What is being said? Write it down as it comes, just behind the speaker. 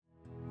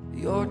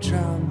You're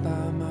drowned by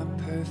my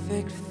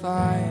perfect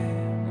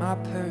fire, my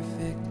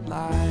perfect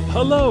life.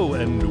 Hello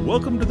and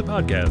welcome to the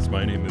podcast.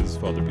 My name is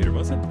Father Peter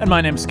Mussett. And my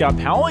name's Scott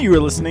Powell. You are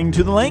listening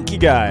to the Lanky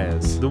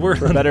Guys. The word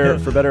for better or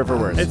for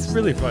worse. It's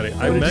really funny.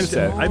 What did you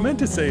say? I meant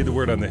to say the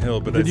word on the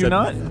hill, but Did I you said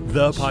not?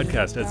 the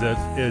podcast as if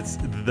it's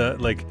the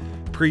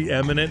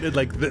preeminent,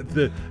 like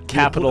the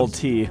Capital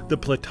T. the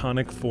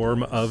platonic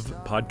form of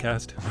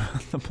podcast.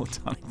 The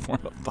platonic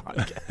form of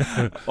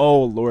podcast.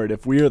 Oh, Lord,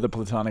 if we are the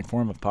platonic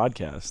form of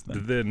podcast,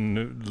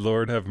 Then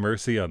Lord have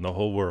mercy on the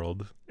whole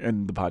world.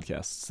 and the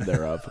podcasts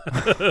thereof.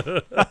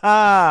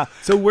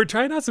 So we're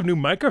trying out some new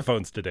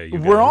microphones today. You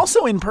We're guys.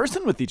 also in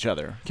person with each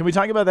other. Can we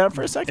talk about that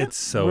for a second? It's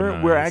so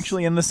we're nice.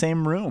 actually in the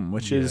same room,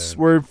 which is Yeah.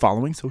 we're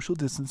following social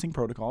distancing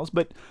protocols,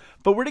 but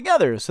we're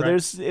together. So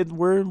Right.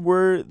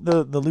 we're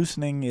the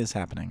loosening is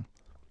happening,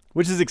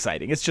 which is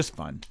exciting. It's just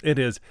fun. It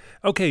is.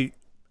 Okay,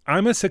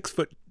 I'm a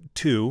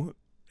 6'2"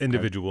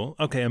 individual.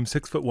 Okay, I'm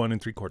 6'1"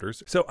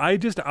 3/4. So I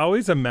just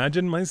always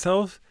imagine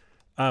myself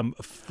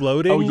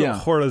floating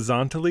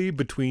horizontally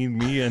between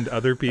me and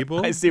other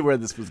people. I see where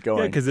this was going.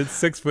 Yeah, because it's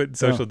 6 foot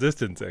social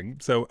distancing.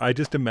 So I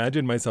just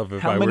imagine myself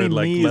if How I many were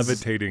like me's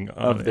levitating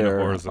of in a there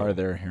horizontal. are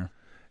there here?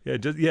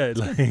 Yeah,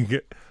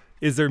 like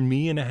is there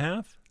me and a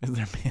half? Is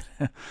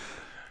there?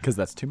 Because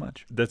that's too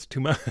much. That's too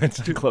much. It's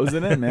too Close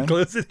it in, man.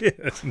 Close it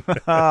in.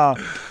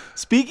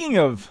 Speaking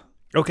of,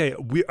 Okay,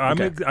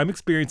 I'm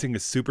experiencing a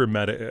super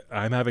meta.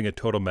 I'm having a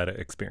total meta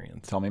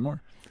experience tell me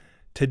more.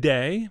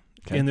 today.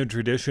 Okay. In the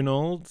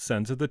traditional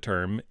sense of the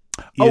term,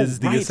 Oh,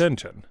 is the right.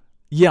 Ascension.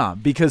 Yeah,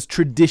 because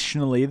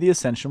traditionally the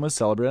Ascension was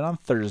celebrated on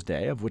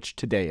Thursday, of which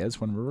today is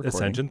when we're recording.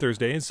 Ascension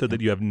Thursday, so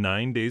that you have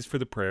 9 days for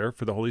the prayer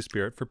for the Holy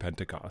Spirit for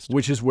Pentecost.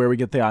 Which is where we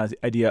get the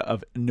idea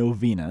of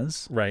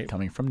novenas, Right.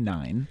 coming from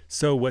 9.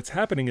 So what's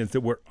happening is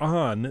that we're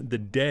on the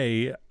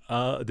day,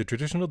 the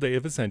traditional day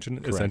of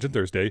Ascension, Ascension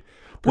Thursday,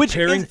 Which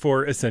preparing is-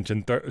 for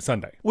Ascension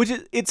Sunday. Which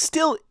is, it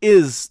still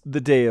is the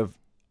day of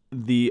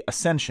the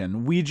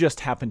Ascension. We just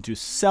happen to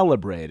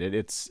celebrate it.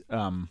 It's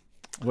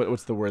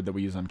what's the word that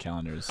we use on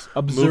calendars?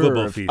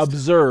 Movable feast.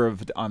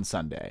 Observed on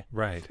Sunday.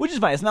 Right. Which is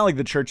fine. It's not like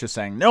the church is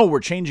saying, no, we're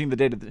changing the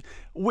date of the...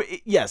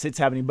 Yes, it's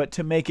happening, but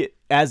to make it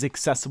as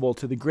accessible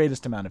to the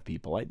greatest amount of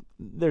people,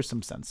 there's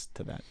some sense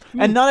to that.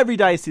 And not every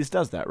diocese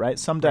does that, right?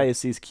 Some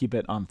dioceses keep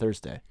it on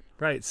Thursday.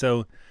 Right.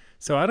 So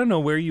I don't know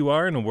where you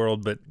are in the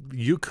world, but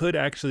you could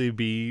actually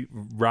be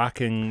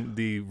rocking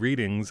the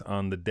readings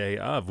on the day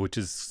of, which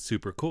is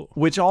super cool.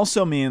 Which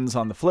also means,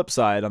 on the flip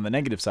side, on the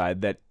negative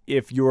side, that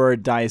if your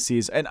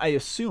diocese, and I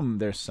assume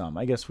there's some,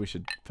 I guess we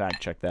should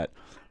fact check that.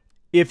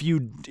 If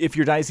your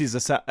diocese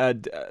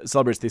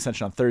celebrates the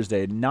Ascension on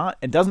Thursday,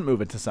 and doesn't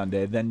move it to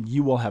Sunday, then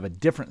you will have a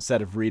different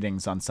set of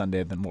readings on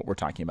Sunday than what we're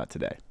talking about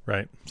today.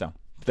 Right. So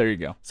there you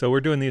go. So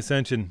we're doing the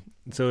Ascension.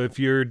 So if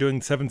you're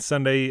doing 7th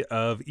Sunday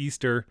of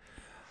Easter,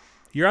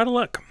 you're out of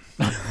luck.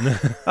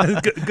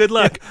 Good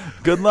luck.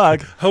 Good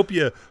luck. Hope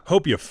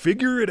you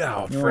figure it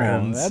out,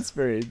 friends. Oh, that's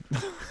very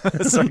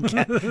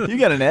you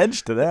got an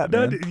edge to that,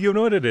 No, man. you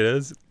know what it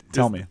is?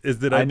 Tell me. Is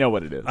that I know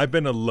what it is. I've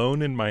been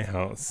alone in my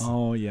house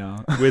Oh yeah.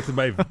 with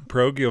my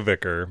parochial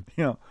vicar.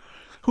 Yeah.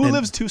 Who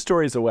lives 2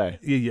 stories away?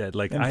 Yeah,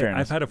 like In fairness.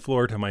 I've had a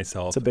floor to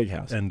myself. It's a big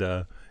house. And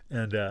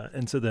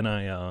so then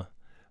I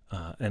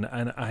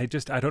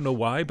don't know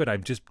why, but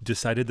I've just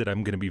decided that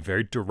I'm going to be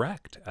very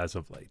direct as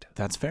of late.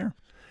 That's fair.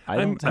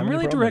 I'm have any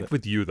really problem direct it.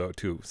 with you though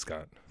too,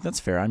 Scott. That's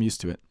fair. I'm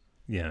used to it.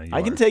 Yeah,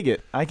 I can take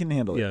it. I can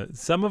handle it. Yeah,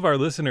 some of our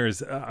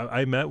listeners.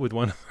 I met with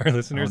one of our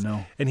listeners, Oh,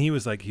 no. and he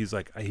was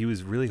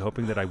really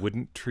hoping that I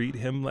wouldn't treat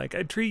him like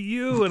I treat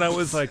you, and I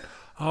was like,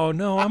 oh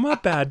no, I'm a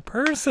bad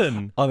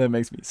person. Oh, that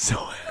makes me so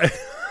happy.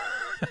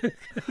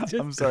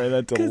 I'm sorry,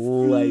 that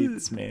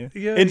delights me.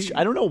 Yeah,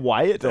 I don't know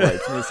why it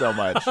delights me so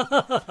much.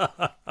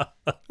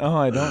 Oh,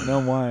 I don't know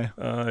why.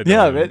 I don't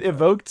Yeah, know. it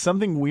evoked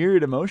something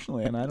weird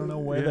emotionally, and I don't know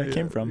where that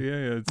came from.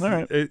 Yeah. It's, All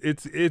right.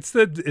 It's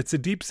a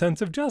deep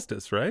sense of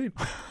justice, right?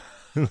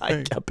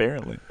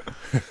 Apparently.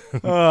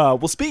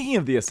 Well, speaking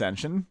of the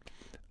Ascension,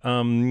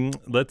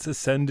 Let's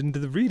ascend into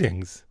the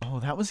readings. oh,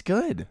 that was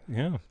good.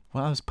 Yeah.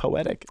 Wow, that was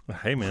poetic.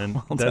 Hey,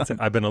 man. done.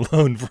 I've been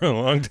alone for a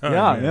long time.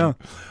 Yeah, man. yeah.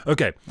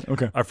 Okay.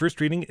 Okay. Our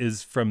first reading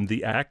is from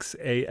the Acts,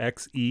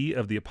 AXE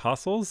of the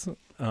Apostles,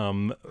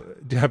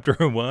 chapter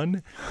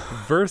 1,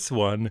 verse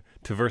 1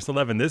 to verse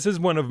 11. This is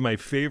one of my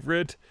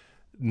favorite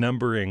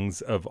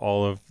numberings of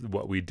all of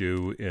what we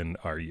do in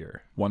our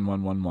year.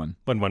 1111.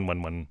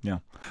 1111. Yeah.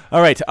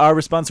 All right. Our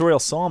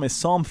responsorial psalm is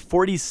Psalm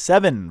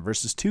 47,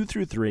 verses 2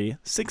 through 3,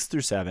 6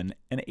 through 7,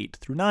 and 8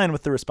 through 9,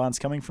 with the response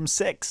coming from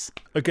 6.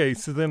 Okay,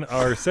 so then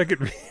our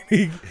second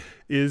reading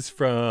is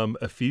from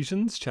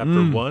Ephesians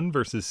chapter 1,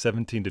 verses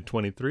 17 to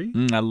 23.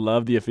 I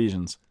love the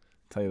Ephesians.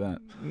 I'll tell you that.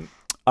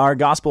 Our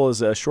gospel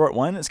is a short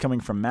one. It's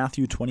coming from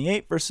Matthew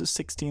 28, verses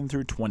 16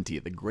 through 20,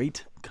 the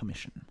Great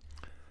Commission.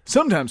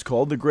 Sometimes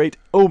called the Great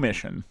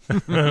Omission,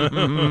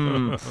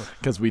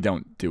 because we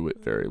don't do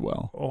it very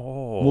well.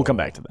 Oh. We'll come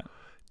back to that.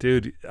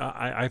 Dude,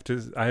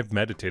 I've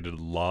meditated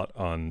a lot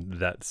on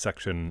that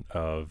section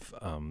of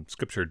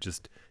scripture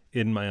just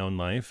in my own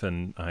life,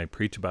 and I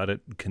preach about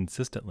it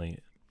consistently.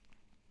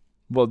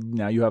 Well,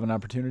 now you have an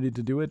opportunity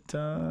to do it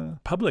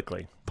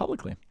Publicly.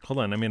 publicly. Hold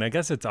on. I mean, I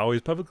guess it's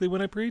always publicly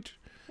when I preach,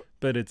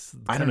 but it's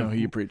I don't kind know of- who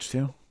you preach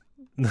to.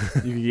 You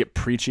could get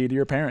preachy to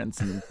your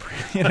parents and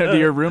to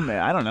your roommate.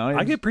 I don't know.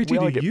 I get preachy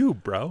to you,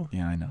 bro.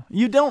 Yeah, I know.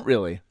 You don't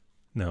really.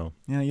 No.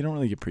 Yeah, you don't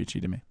really get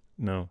preachy to me.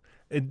 No.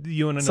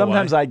 You want to know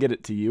Sometimes why? I get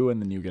it to you,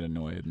 and then you get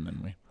annoyed, and then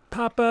we.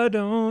 Papa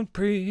don't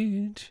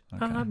preach.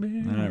 Okay.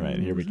 Amen. All right,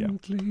 here we go.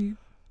 Sleep.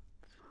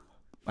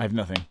 I have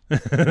nothing.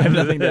 I have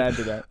nothing to add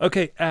to that.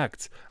 Okay,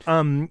 Acts.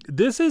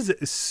 This is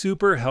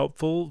super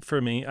helpful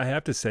for me. I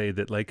have to say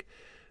that, like,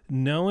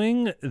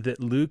 knowing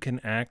that Luke and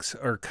Acts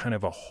are kind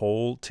of a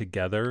whole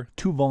together,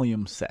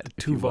 2-volume set.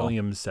 if you will.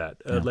 two-volume set,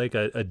 like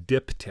a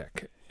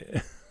diptych.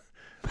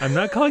 I'm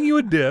not calling you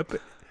a dip.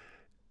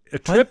 A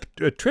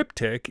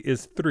triptych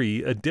is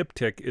 3. A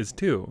diptych is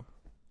 2.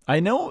 I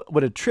know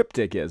what a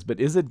triptych is, but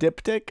is a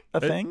diptych a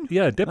thing?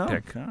 Yeah, a Oh,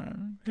 diptych. okay.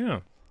 Yeah,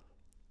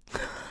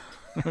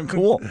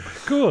 Cool.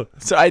 cool.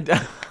 So I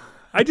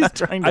just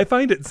trying to- I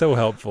find it so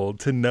helpful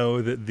to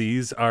know that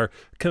these are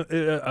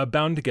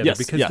bound together, Yes,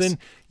 because yes. then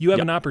you have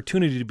Yep. an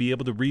opportunity to be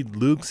able to read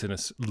Luke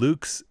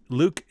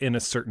in a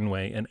certain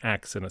way and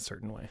Acts in a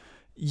certain way.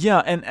 Yeah,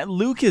 and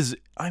Luke is.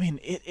 I mean,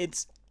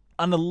 it's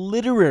on a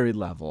literary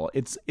level.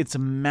 It's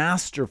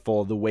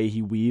masterful the way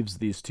he weaves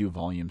these 2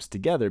 volumes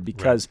together,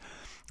 because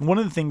one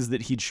of the things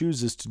that he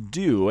chooses to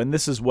do, and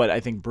this is what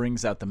I think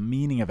brings out the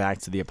meaning of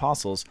Acts of the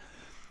Apostles.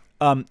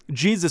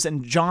 Jesus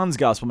and John's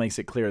gospel makes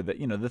it clear that,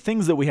 the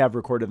things that we have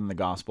recorded in the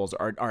gospels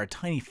are a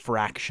tiny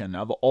fraction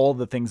of all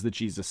the things that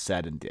Jesus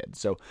said and did.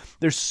 So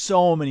there's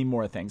so many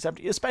more things,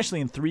 especially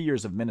in 3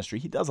 years of ministry.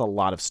 He does a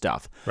lot of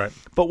stuff. Right.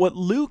 But what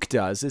Luke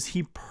does is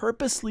he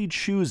purposely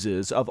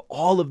chooses, of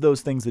all of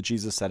those things that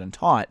Jesus said and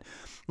taught,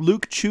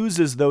 Luke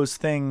chooses those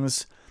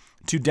things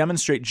to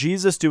demonstrate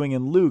Jesus doing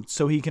in Luke,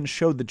 so he can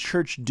show the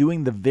church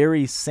doing the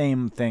very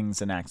same things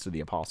in Acts of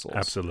the Apostles.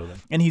 Absolutely.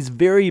 And he's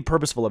very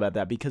purposeful about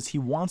that, because he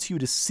wants you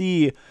to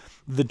see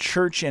the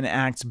church in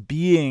Acts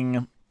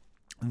being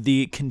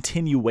the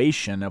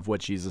continuation of what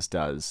Jesus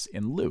does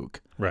in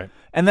Luke. Right.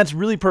 And that's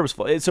really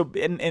purposeful.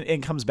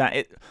 It comes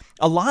back.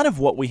 A lot of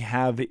what we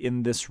have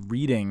in this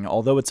reading,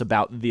 although it's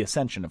about the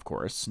ascension, of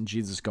course, and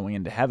Jesus going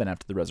into heaven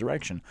after the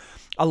resurrection,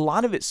 a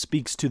lot of it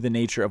speaks to the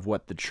nature of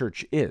what the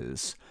church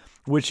is,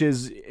 which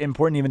is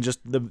important, even just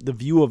the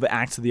view of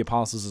Acts of the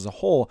Apostles as a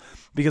whole,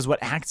 because what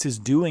Acts is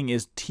doing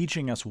is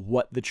teaching us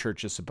what the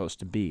church is supposed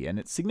to be. And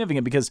it's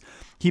significant because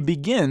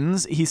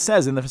he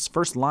says in the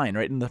first line,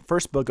 right, in the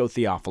first book, O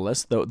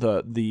Theophilus,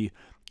 the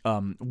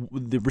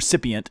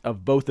recipient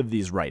of both of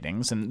these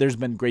writings, and there's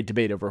been great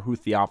debate over who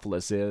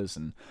Theophilus is,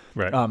 and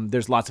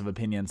there's lots of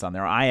opinions on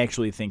there. I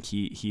actually think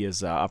he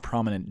is a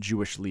prominent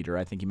Jewish leader.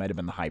 I think he might have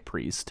been the high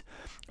priest.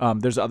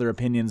 There's other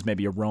opinions,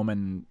 maybe a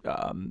Roman,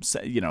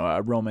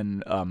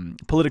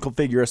 political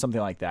figure or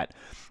something like that.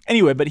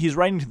 Anyway, but he's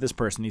writing to this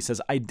person. He says,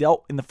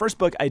 in the first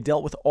book, I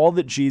dealt with all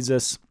that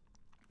Jesus.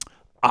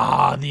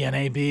 The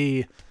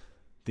NAB.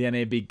 The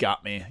NAB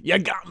got me. You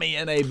got me,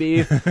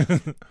 NAB.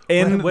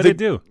 What did it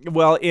do?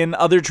 Well, in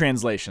other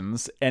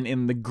translations and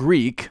in the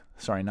Greek,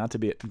 sorry, not to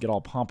get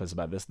all pompous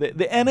about this,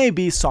 the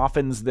NAB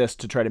softens this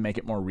to try to make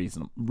it more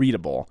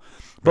readable.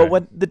 But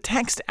what the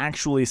text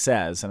actually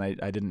says, and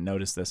I didn't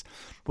notice this,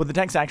 what the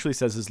text actually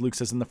says is Luke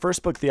says, in the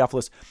first book,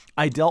 Theophilus,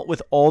 I dealt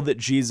with all that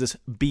Jesus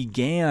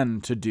began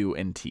to do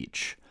and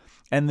teach.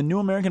 And the New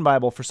American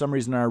Bible, for some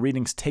reason, in our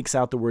readings, takes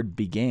out the word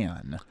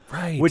began.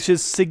 Right. Which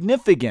is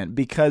significant,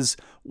 because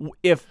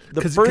if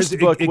the first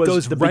book it was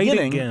goes the right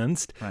beginning...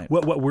 against Right.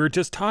 what we're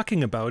just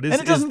talking about. And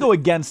it doesn't go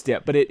against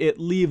it, but it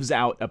leaves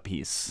out a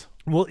piece.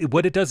 Well,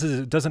 what it does is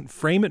it doesn't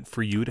frame it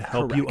for you to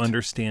help you Correct.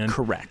 understand.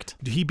 Correct.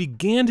 He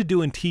began to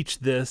do and teach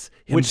this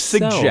Which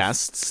himself,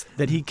 suggests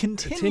that he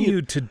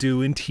continued to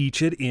do and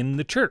teach it in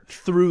the church.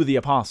 through the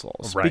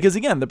apostles. Right. Because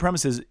again, the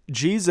premise is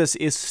Jesus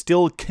is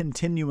still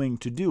continuing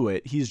to do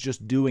it. He's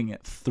just doing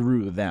it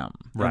through them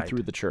Right. and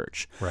through the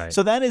church. Right.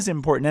 So that is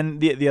important.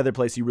 And the other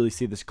place you really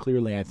see this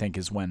clearly, I think,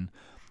 is when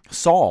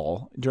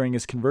Saul, during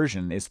his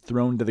conversion, is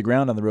thrown to the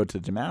ground on the road to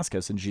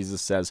Damascus, and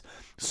Jesus says,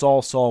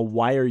 Saul, Saul,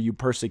 why are you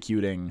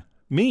persecuting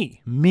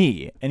Me.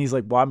 And he's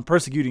like, well, I'm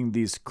persecuting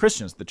these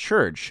Christians, the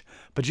church.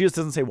 But Jesus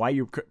doesn't say, why are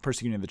you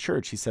persecuting the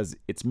church? He says,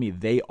 it's me.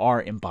 They are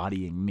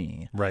embodying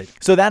me. Right.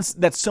 So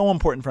that's so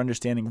important for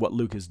understanding what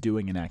Luke is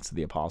doing in Acts of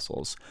the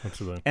Apostles.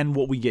 Absolutely. And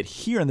what we get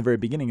here in the very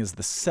beginning is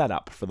the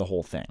setup for the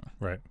whole thing.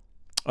 Right.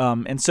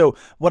 And so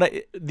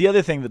the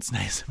other thing that's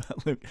nice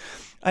about Luke,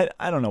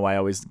 I don't know why I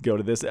always go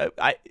to this.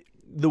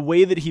 The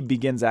way that he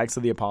begins Acts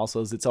of the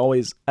Apostles, it's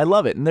always, I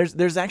love it. And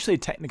there's actually a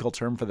technical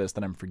term for this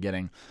that I'm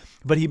forgetting,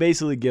 but he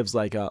basically gives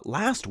like a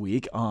last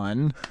week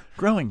on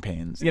growing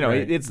pains.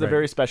 Right, it's the right.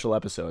 very special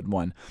episode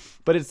one,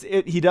 but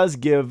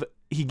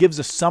he gives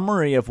a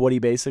summary of what he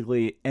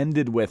basically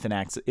ended with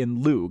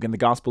in Luke, in the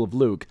Gospel of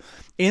Luke,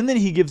 and then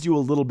he gives you a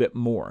little bit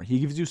more. He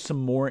gives you some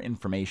more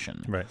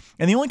information. Right.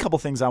 And the only couple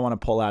things I want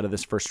to pull out of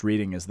this first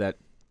reading is that,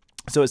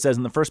 so it says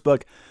in the first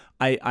book,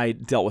 I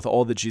dealt with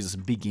all that Jesus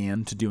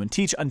began to do and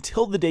teach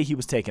until the day he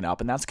was taken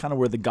up, and that's kind of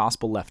where the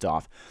gospel left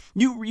off.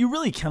 You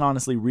really can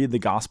honestly read the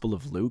Gospel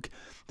of Luke.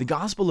 The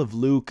Gospel of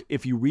Luke,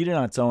 if you read it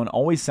on its own,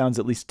 always sounds,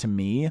 at least to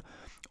me,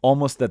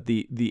 almost that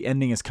the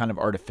ending is kind of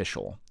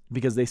artificial,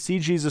 because they see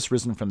Jesus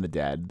risen from the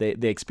dead.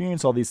 They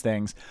experience all these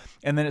things,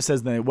 and then it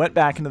says they went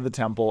back into the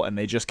temple and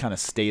they just kind of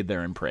stayed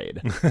there and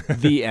prayed.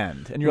 The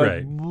end. And you're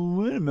Right. like,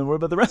 wait a minute, what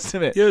about the rest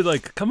of it? You're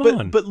like, come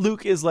on. But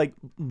Luke is like,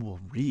 we'll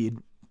read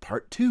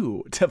part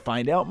 2 to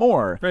find out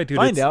more. Right, dude,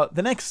 find out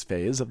the next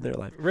phase of their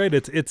life. Right,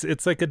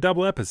 it's like a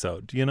double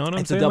episode. You know what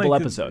I'm It's saying? a double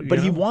Like, episode. you But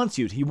he know?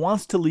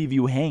 wants to leave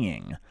you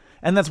hanging.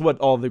 And that's what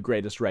all the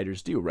greatest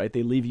writers do, right?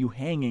 They leave you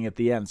hanging at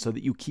the end so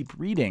that you keep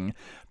reading,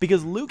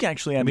 because Luke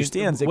actually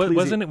understands.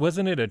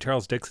 Wasn't it a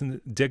Charles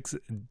Dixon?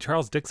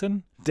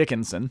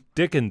 Dickinson.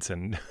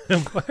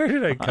 Where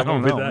did I come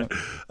up with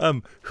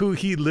that? Who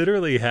he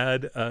literally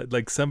had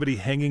like somebody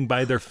hanging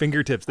by their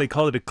fingertips. They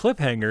call it a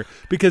cliffhanger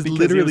because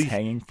literally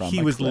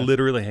he was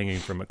literally hanging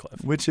from a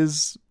cliff. Which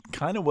is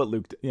kind of what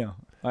Luke did. Yeah,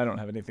 I don't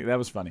have anything. That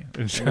was funny.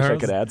 I wish I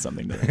Charles- could add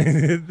something to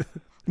that.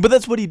 But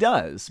that's what he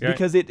does, Right.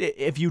 because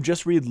if you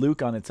just read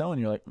Luke on its own,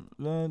 you're like,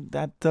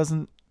 that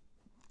doesn't.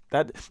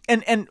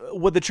 And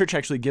what the church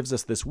actually gives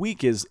us this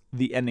week is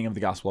the ending of the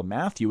Gospel of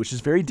Matthew, which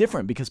is very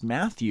different, because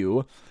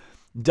Matthew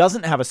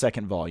doesn't have a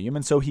second volume,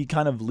 and so he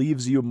kind of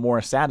leaves you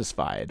more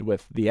satisfied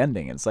with the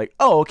ending. It's like,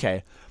 oh,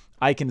 okay,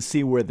 I can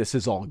see where this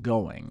is all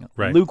going.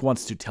 Right. Luke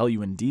wants to tell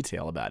you in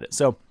detail about it.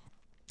 So,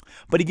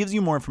 but he gives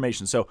you more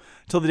information. So,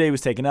 till the day he was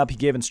taken up, he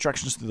gave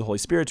instructions through the Holy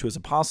Spirit to his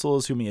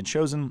apostles, whom he had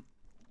chosen.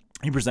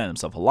 He presented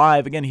himself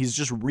alive. Again, he's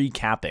just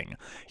recapping.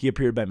 He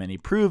appeared by many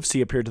proofs.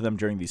 He appeared to them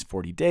during these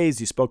 40 days.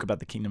 He spoke about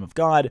the kingdom of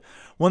God.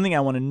 One thing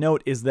I want to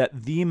note is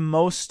that the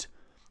most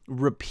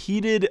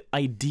repeated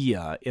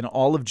idea in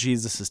all of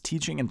Jesus'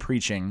 teaching and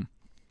preaching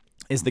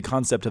is the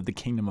concept of the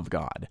kingdom of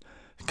God.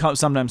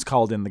 Sometimes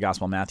called in the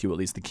Gospel of Matthew, at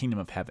least, the kingdom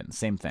of heaven.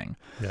 Same thing.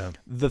 Yeah.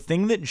 The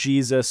thing that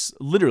Jesus,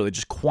 literally,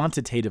 just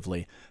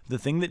quantitatively, the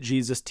thing that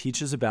Jesus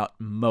teaches about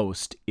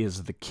most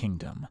is the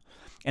kingdom.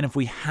 And if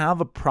we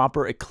have a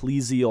proper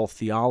ecclesial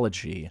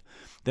theology,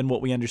 then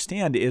what we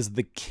understand is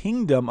the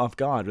kingdom of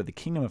God, or the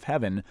kingdom of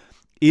heaven,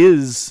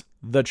 is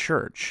the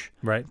church.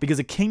 Right. Because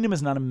a kingdom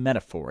is not a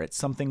metaphor. It's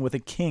something with a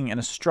king and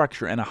a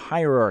structure and a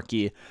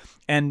hierarchy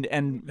and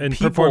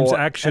people, performs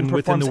action and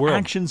within the world.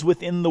 actions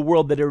within the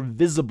world that are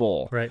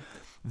visible. Right.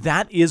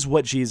 That is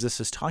what Jesus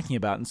is talking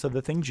about. And so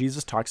the thing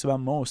Jesus talks about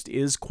most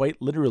is quite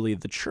literally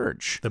the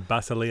church. The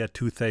Basilea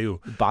Tou Theou.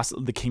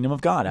 The kingdom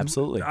of God,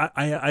 absolutely.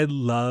 I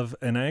love,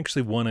 and I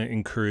actually want to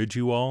encourage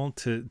you all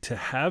to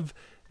have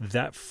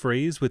that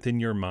phrase within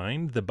your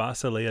mind, the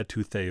Basilea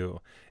Tou Theou.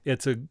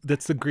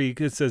 That's the Greek.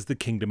 It says the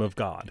kingdom of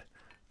God.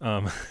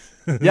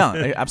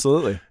 Yeah,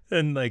 absolutely.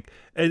 And like,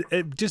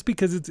 just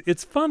because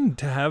it's fun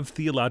to have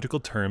theological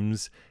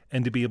terms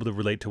and to be able to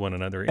relate to one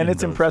another. And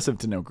it's impressive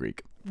to know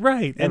Greek.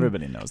 Right.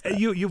 Everybody knows that.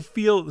 You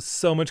feel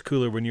so much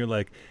cooler when you're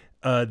like,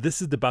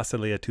 this is the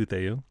Basilea Tou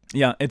Theou,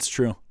 Yeah, it's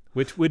true.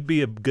 which would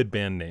be a good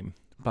band name.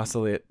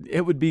 Basilea.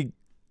 It would be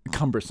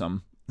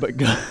cumbersome, but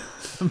good.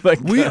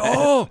 But We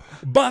are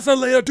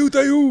Basilea Tou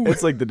Theou.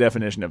 It's like the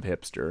definition of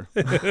hipster.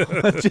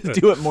 Let's just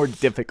do it more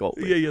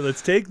difficultly. Yeah.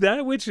 Let's take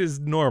that which is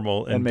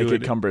normal and make do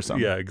it cumbersome.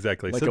 Yeah,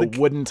 exactly. Like So a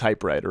wooden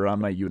typewriter on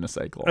my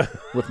unicycle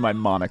with my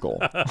monocle.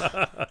 All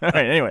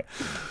right, anyway.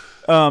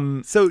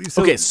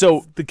 Okay,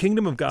 so the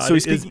kingdom of God so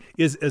he's speaking-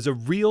 is a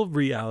real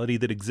reality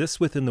that exists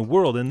within the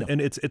world,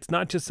 and it's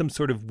not just some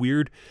sort of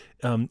weird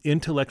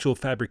intellectual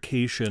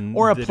fabrication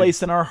or a that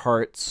place in our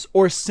hearts,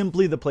 or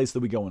simply the place that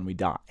we go when we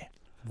die.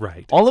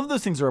 right. All of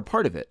those things are a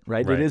part of it,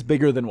 right? Right. It is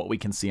bigger than what we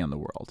can see on the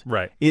world.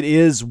 Right. It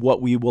is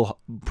what we will,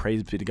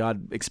 praise be to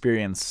God,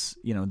 experience,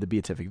 the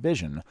beatific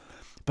vision.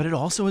 But it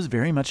also is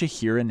very much a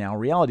here and now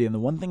reality. And the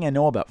one thing I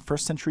know about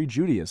first century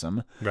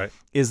Judaism Right.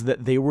 is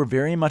that they were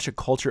very much a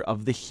culture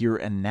of the here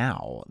and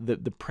now,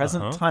 the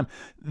present time.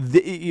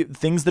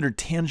 Things that are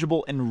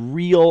tangible and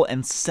real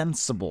and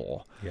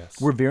sensible Yes.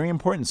 were very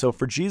important. So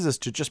for Jesus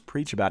to just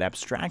preach about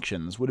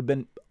abstractions would have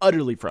been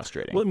utterly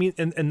frustrating. Well, I mean,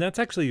 and that's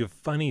actually a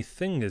funny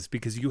thing, is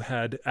because you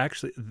had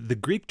actually the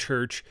Greek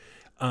church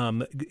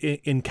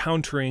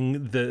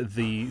encountering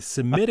the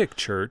Semitic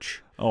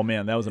church. Oh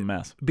man, that was a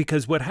mess.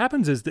 Because what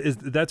happens is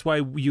that's why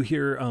you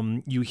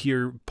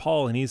hear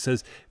Paul, and he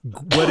says,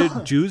 "What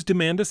did Jews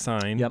demand a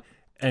sign?" Yep.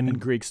 And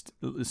And Greeks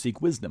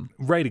seek wisdom.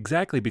 right,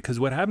 exactly. Because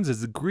what happens is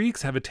the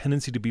Greeks have a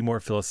tendency to be more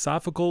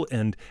philosophical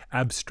and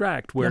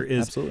abstract,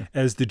 whereas absolutely.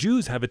 as the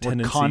Jews have a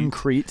tendency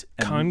Concrete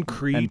and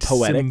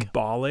poetic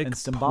symbolic, and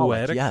symbolic,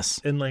 poetic,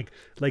 yes. and like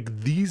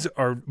these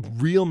are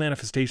real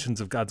manifestations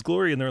of God's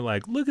glory, and they're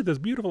like, look at this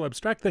beautiful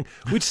abstract thing,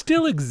 which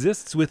still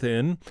exists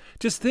within.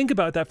 Just think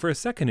about that for a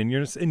second in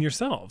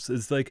yourselves.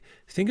 It's like,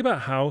 think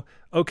about how,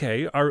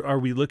 okay, are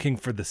we looking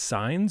for the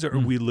signs, or are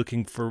we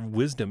looking for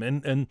wisdom?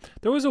 And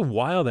there was a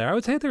while there, I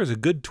would say there was a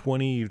good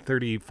 20,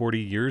 30, 40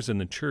 years in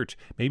the church,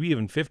 maybe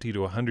even 50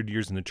 to 100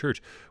 years in the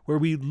church, where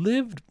we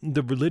lived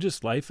the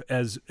religious life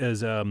as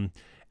an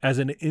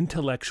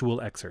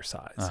intellectual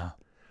exercise.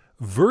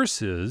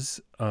 versus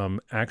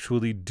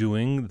actually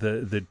doing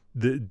the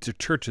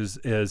churches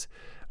as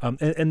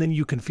and then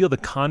you can feel the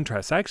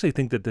contrast. I actually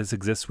think that this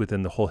exists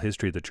within the whole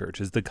history of the church,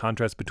 is the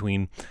contrast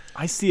between...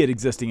 I see it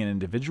existing in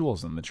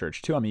individuals in the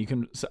church too. I mean, you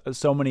can,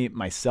 so many,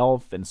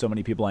 myself and so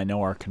many people I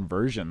know are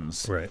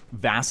conversions,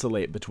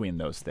 vacillate between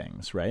those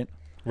things, right?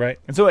 Right.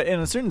 And so in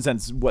a certain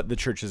sense, what the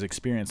church has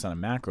experienced on a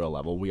macro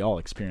level, we all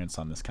experience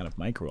on this kind of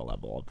micro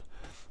level.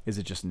 Is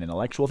it just an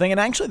intellectual thing? And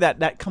actually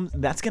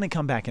that's going to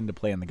come back into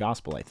play in the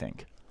gospel, I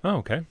think. Oh,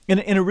 okay.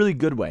 In a really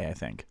good way, I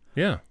think.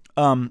 Yeah.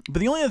 But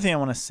the only other thing I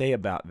want to say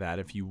about that,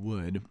 if you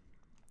would,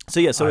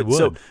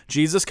 so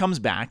Jesus comes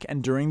back,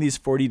 and during these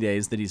 40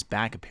 days that he's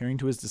back appearing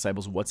to his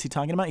disciples, what's he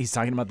talking about? He's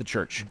talking about the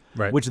church,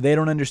 which they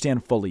don't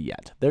understand fully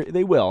yet.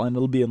 They will, and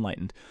it'll be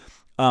enlightened.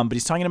 But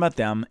he's talking about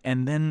them,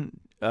 and then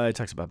he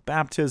talks about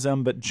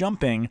baptism. But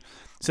jumping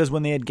says,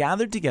 when they had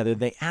gathered together,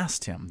 they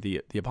asked him,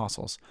 the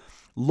apostles,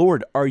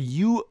 Lord, are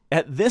you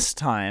at this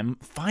time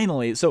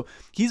finally? So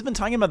he's been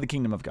talking about the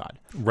kingdom of God.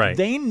 Right.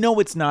 They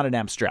know it's not an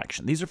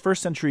abstraction. These are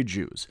first century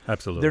Jews.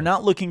 Absolutely. They're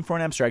not looking for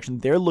an abstraction.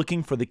 They're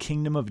looking for the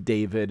kingdom of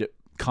David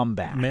come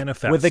back.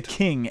 Manifest. With a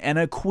king and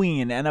a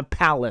queen and a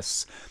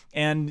palace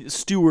and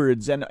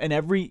stewards and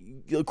every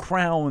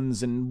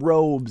crowns and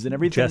robes and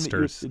everything.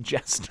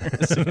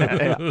 Jesters.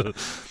 Yeah.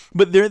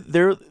 But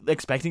they're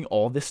expecting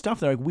all this stuff.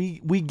 They're like,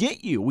 we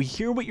get you. We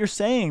hear what you're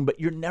saying, but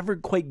you're never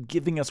quite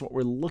giving us what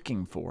we're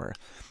looking for.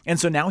 And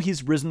so now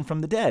he's risen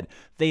from the dead.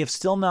 They have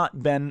still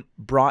not been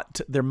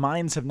their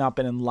minds have not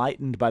been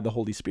enlightened by the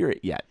Holy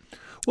Spirit yet.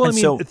 Well, and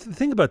I mean,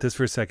 think about this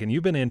for a second.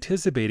 You've been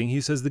anticipating.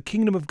 He says the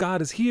kingdom of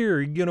God is here.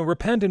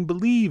 Repent and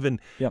believe, and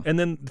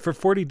then for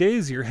 40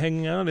 days you're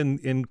hanging out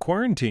in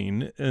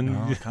quarantine,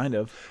 and kind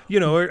of.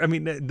 I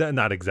mean,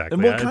 not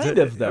exactly. Well, kind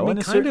of though, in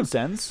a certain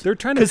sense. They're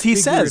trying to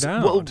figure it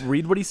out. Well,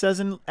 read what he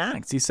says in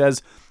Acts. He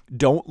says,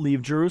 "Don't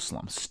leave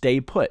Jerusalem. Stay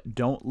put.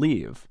 Don't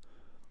leave."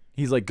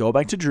 He's like, go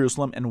back to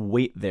Jerusalem and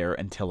wait there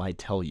until I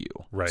tell you.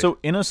 Right. So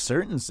in a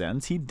certain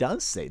sense, he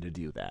does say to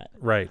do that.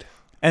 Right.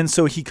 And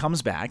so he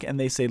comes back and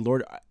they say,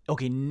 Lord,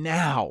 okay,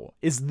 now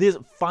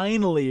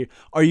finally,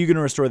 are you going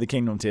to restore the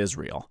kingdom to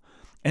Israel?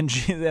 And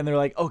they're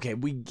like, okay,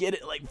 we get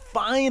it. Like,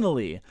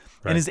 finally.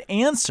 Right. And his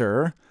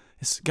answer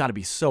has got to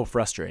be so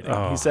frustrating.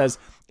 He says,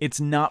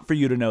 it's not for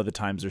you to know the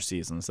times or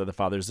seasons that the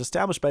Father has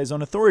established by his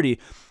own authority,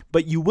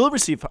 but you will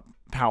receive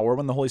power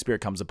when the Holy Spirit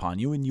comes upon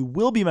you, and you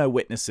will be my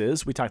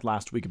witnesses. We talked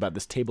last week about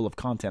this table of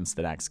contents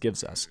that Acts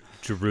gives us.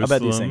 Jerusalem,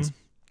 about these things.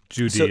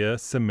 Judea,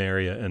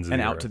 Samaria, and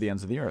out to the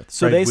ends of the earth.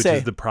 So they say, which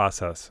is the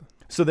process.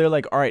 So they're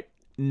like, all right,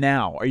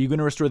 now, are you going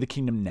to restore the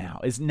kingdom now?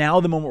 Is now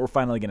the moment we're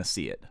finally going to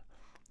see it?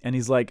 And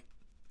he's like,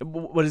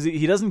 what is he?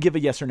 He doesn't give a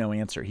yes or no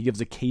answer. He gives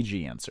a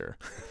cagey answer.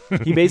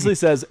 He basically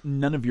says,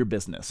 none of your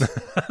business.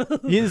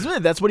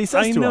 That's what he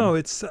says to him. I know,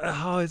 it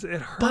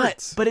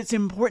hurts. But it's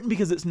important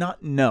because it's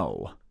not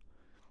no.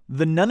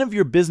 The none of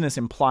your business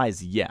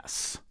implies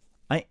yes.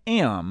 I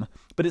am,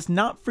 but it's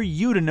not for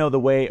you to know the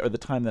way or the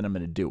time that I'm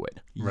going to do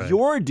it. Right.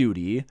 Your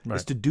duty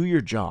is to do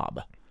your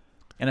job.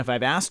 And if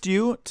I've asked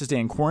you to stay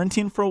in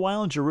quarantine for a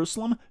while in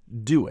Jerusalem,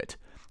 do it.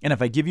 And if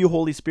I give you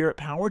Holy Spirit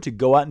power to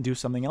go out and do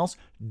something else,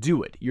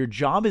 do it. Your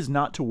job is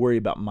not to worry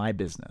about my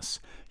business.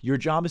 Your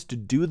job is to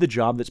do the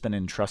job that's been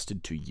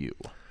entrusted to you.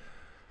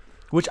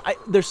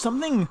 There's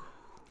something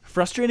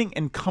frustrating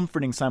and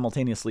comforting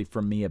simultaneously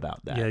for me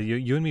about that. Yeah,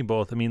 you and me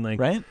both. I mean, like,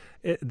 right?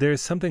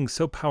 There's something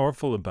so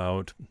powerful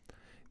about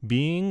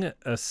being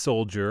a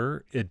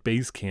soldier at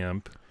base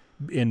camp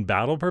in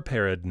battle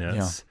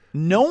preparedness.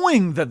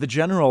 Knowing that the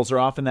generals are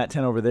off in that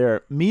tent over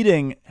there,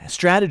 meeting,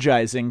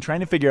 strategizing, trying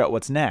to figure out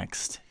what's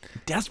next,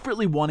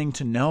 desperately wanting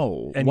to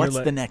know what's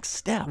the next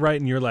step. Right,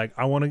 and you're like,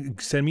 I want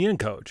to send me in,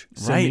 coach.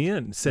 Send me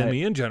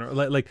in, general.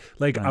 Like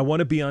I want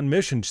to be on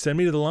mission. Send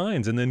me to the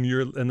lines, and then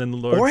the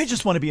Lord. Or I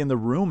just want to be in the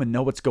room and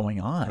know what's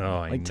going on. Oh,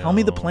 I know. Tell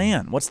me the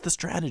plan. What's the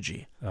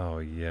strategy? Oh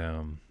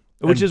yeah.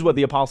 Which is what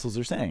the apostles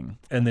are saying.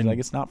 And then,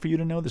 it's not for you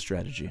to know the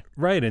strategy.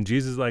 Right, and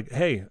Jesus is like,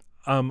 hey,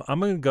 I'm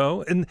going to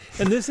go, and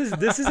this is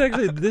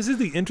actually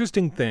the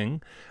interesting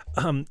thing,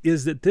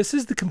 is that this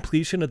is the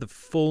completion of the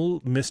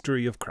full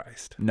mystery of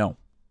Christ. No,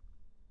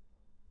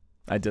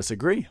 I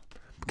disagree.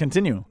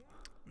 Continue.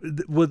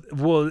 Because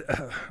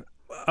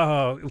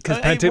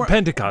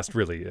Pentecost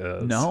really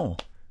is. No.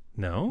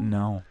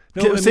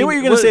 Say what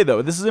you're going to say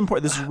though. This is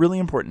important. This is really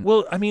important.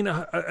 Well, I mean,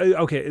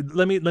 okay.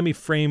 Let me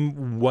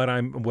frame what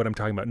I'm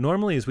talking about.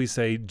 Normally, as we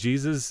say,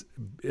 Jesus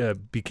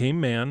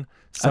became man.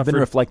 I've been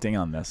reflecting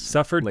on this.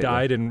 Suffered, lately.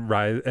 died,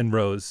 and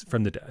rose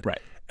from the dead.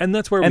 Right. And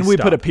that's where we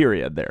put a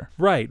period there.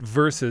 Right.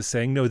 Versus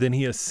saying, no, then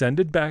he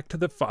ascended back to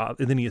the Father,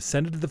 and then he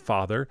ascended to the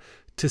Father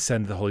to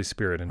send the Holy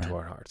Spirit into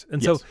our hearts.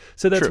 And so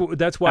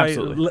that's why,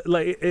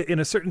 in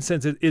a certain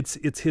sense,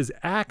 it's his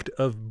act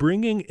of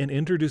bringing and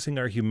introducing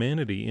our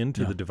humanity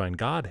into the divine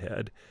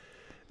Godhead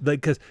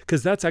like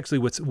because that's actually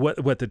what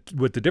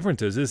the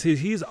difference is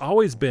he's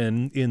always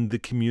been in the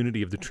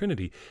community of the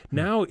Trinity.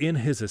 Now in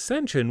his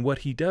ascension, what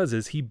he does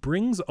is he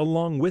brings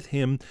along with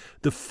him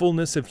the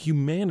fullness of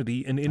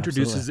humanity and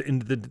introduces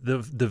into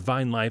the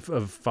divine life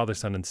of Father,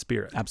 Son, and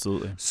Spirit.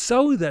 Absolutely.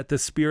 So that the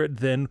Spirit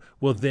then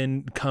will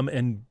then come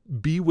and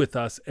be with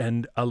us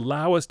and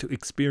allow us to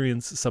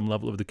experience some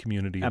level of the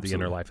community of the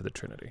inner life of the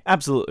Trinity.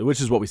 Absolutely,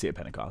 which is what we see at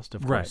Pentecost,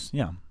 of course.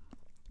 Yeah.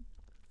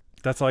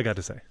 That's all I got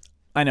to say.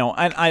 I know.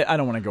 I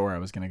don't want to go where I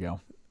was going to go.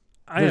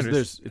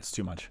 It's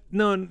too much.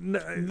 No,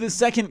 the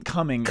second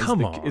coming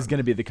is going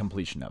to be the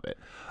completion of it.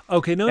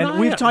 Okay,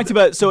 We've talked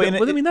about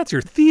that's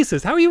your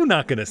thesis. How are you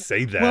not going to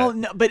say that? Well,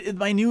 no, but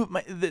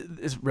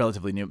it's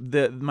relatively new.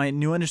 My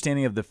new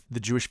understanding of the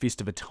Jewish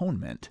Feast of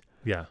Atonement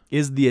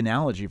is the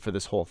analogy for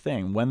this whole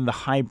thing. When the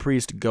high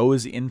priest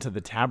goes into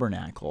the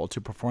tabernacle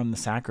to perform the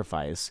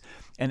sacrifice,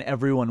 and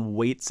everyone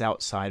waits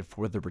outside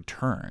for the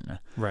return.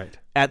 Right.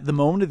 At the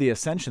moment of the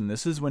ascension,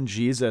 this is when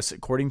Jesus,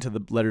 according to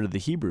the letter to the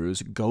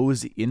Hebrews,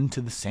 goes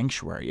into the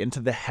sanctuary, into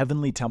the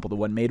heavenly temple, the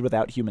one made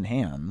without human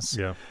hands,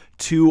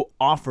 to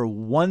offer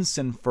once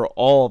and for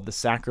all the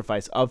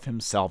sacrifice of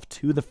himself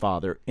to the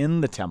Father in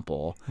the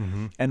temple.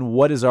 Mm-hmm. And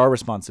what is our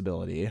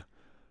responsibility?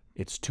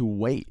 It's to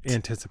wait.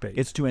 Anticipate.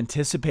 It's to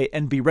anticipate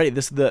and be ready.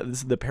 This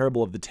is the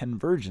parable of the 10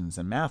 virgins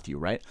in Matthew,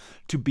 right?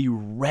 To be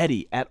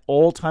ready at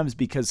all times,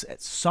 because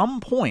at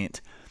some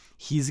point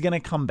he's going to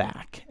come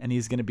back and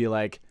he's going to be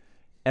like,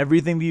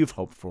 everything that you've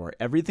hoped for,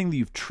 everything that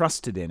you've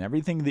trusted in,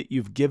 everything that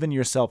you've given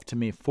yourself to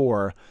me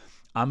for,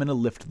 I'm going to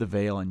lift the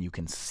veil and you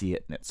can see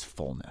it in its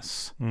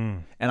fullness.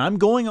 And I'm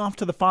going off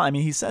to the Father. I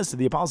mean, he says to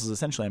the apostles,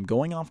 essentially, I'm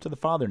going off to the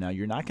Father now.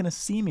 You're not going to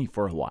see me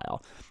for a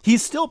while.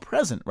 He's still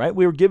present, right?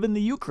 We were given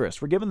the Eucharist.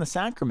 We're given the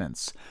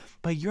sacraments.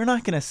 But you're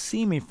not going to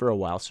see me for a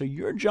while. So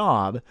your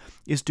job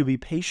is to be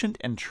patient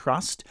and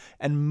trust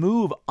and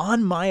move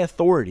on my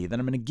authority that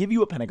I'm going to give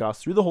you at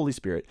Pentecost through the Holy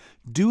Spirit.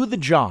 Do the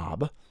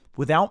job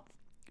without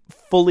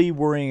fully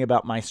worrying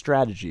about my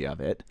strategy of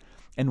it,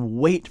 and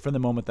wait for the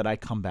moment that I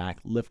come back,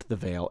 lift the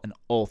veil, and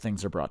all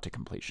things are brought to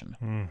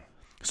completion.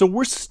 So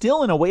we're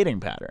still in a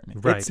waiting pattern.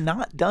 Right. It's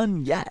not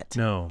done yet.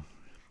 No.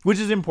 Which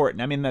is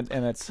important. I mean,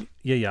 that's...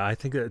 Yeah, I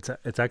think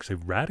it's actually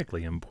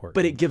radically important.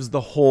 But it gives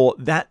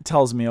that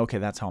tells me, okay,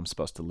 that's how I'm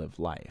supposed to live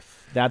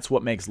life. That's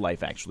what makes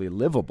life actually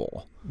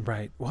livable.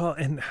 Right. Well,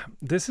 and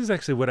this is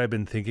actually what I've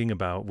been thinking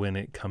about when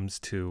it comes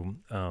to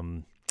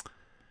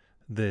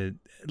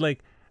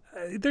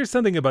there's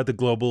something about the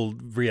global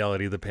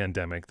reality of the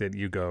pandemic that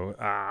you go,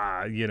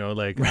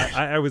 right.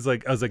 I was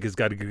like, is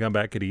God going to come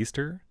back at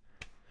Easter?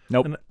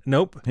 Nope.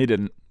 Nope. He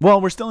didn't.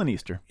 Well, we're still in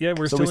Easter. Yeah,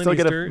 we still in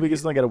Easter. We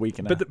still got a week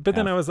and a half. But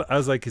then I was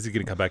like, is he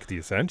going to come back at the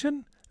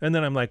Ascension? And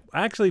then I'm like,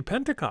 actually,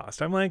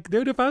 Pentecost. I'm like,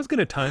 dude, if I was going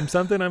to time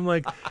something, I'm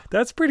like,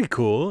 that's pretty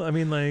cool. I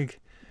mean, like...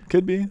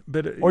 Could be,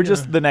 but or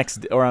just the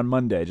next, or on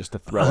Monday, just to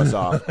throw us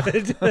off.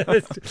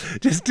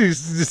 just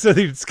so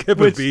they skip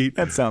a beat.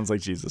 That sounds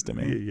like Jesus to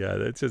me. Yeah,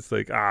 that's just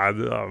like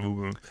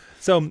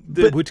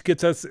which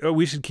gets us.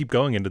 We should keep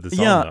going into the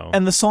psalm. Yeah, though.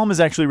 And the psalm is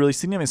actually really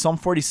significant. Psalm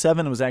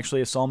 47 was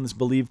actually a psalm that's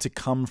believed to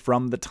come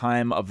from the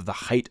time of the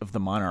height of the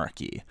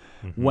monarchy.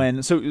 Mm-hmm.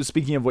 So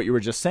speaking of what you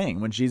were just saying,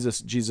 when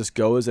Jesus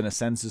goes and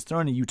ascends his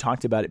throne, and you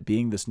talked about it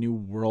being this new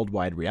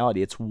worldwide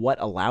reality, it's what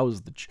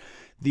allows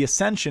the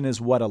ascension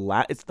is what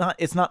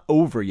it's not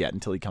over yet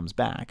until he comes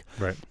back.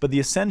 Right. But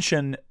the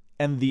ascension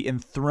and the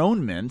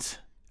enthronement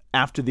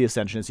after the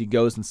ascension, as he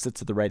goes and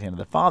sits at the right hand of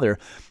the Father,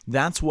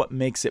 that's what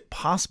makes it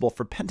possible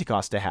for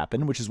Pentecost to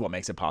happen, which is what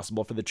makes it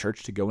possible for the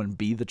church to go and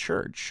be the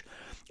church.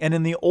 And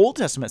in the Old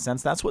Testament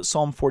sense, that's what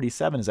Psalm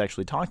 47 is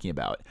actually talking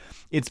about.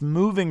 It's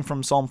moving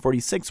from Psalm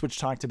 46, which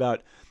talked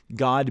about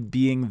God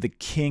being the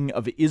king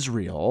of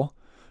Israel,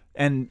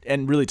 and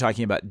really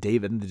talking about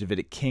David and the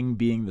Davidic king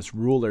being this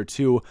ruler,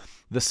 to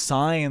the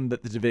sign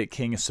that the Davidic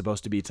king is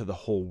supposed to be to the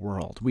whole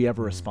world. We have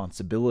a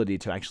responsibility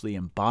to actually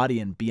embody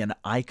and be an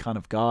icon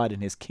of God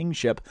and his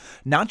kingship,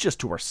 not just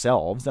to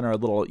ourselves and our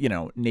little,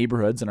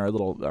 neighborhoods and our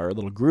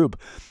little group,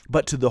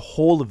 but to the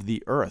whole of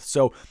the earth.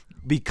 So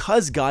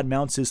because God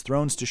mounts his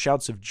thrones to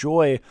shouts of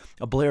joy,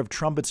 a blare of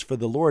trumpets for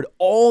the Lord,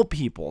 all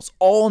peoples,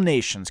 all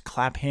nations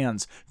clap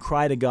hands,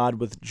 cry to God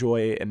with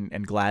joy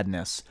and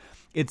gladness.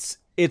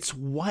 It's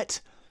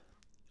what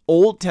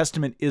Old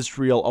Testament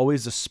Israel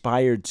always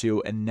aspired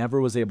to and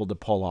never was able to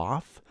pull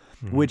off,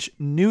 which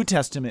New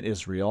Testament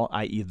Israel,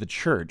 i.e. the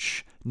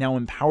church, now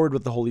empowered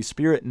with the Holy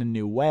Spirit in a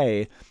new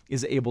way,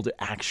 is able to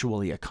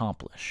actually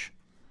accomplish.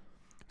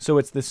 So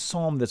it's this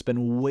psalm that's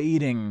been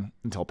waiting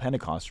until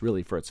Pentecost,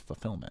 really, for its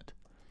fulfillment.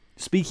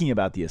 Speaking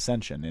about the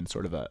ascension in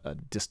sort of a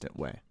distant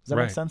way. Does that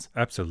make sense?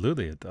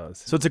 Absolutely, it does.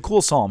 So it's a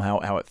cool psalm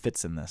how it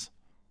fits in this.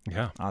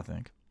 Yeah. I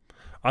think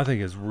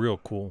it's real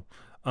cool.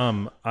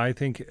 I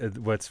think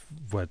what's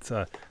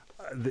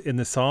in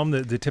the psalm,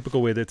 the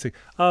typical way that's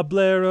a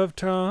blare of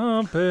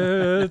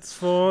trumpets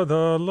for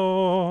the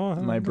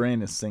Lord. My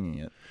brain is singing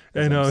it.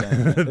 I know.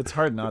 It's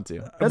hard not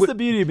to. That's the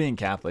beauty of being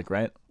Catholic,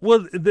 right?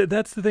 Well,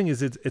 that's the thing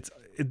is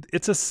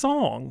it's a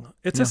song.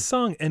 It's a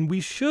song, and we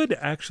should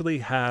actually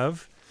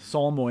have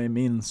psalmoi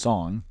means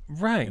song.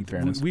 Right. In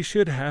fairness. We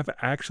should have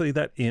actually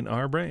that in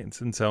our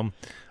brains. And so,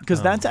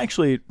 because that's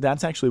actually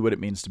what it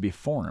means to be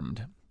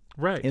formed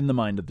right. in the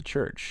mind of the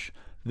church.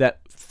 That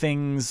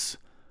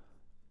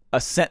a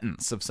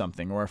sentence of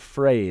something or a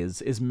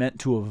phrase is meant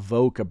to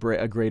evoke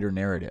a greater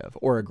narrative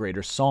or a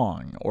greater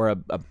song or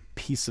a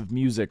piece of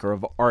music or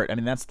of art. I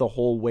mean, that's the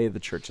whole way the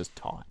church is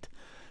taught.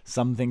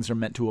 Some things are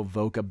meant to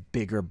evoke a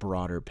bigger,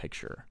 broader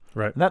picture.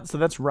 Right. So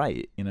that's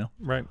right,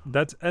 Right.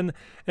 That's and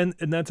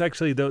that's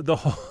actually the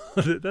whole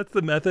that's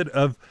the method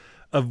of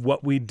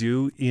what we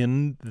do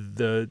in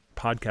the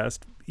podcast,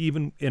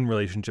 even in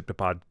relationship to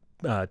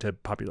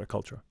popular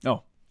culture.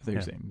 Oh, I thought you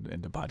were saying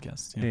into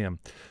podcasts. Yeah.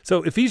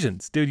 So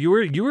Ephesians, dude, you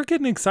were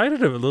getting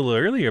excited a little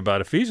earlier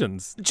about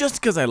Ephesians.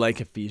 Just because I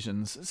like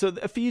Ephesians. So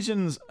the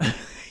Ephesians,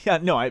 I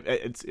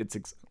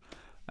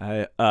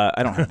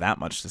don't have that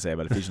much to say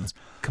about Ephesians.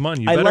 Come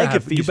on, you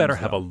Ephesians, better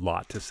have a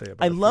lot to say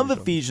about I Ephesians. love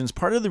Ephesians.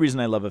 Part of the reason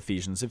I love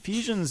Ephesians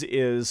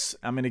is,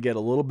 I'm going to get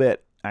a little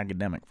bit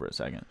academic for a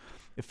second.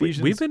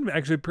 Ephesians. We've been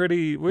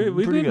actually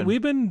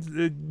we've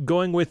been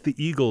going with the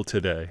eagle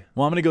today.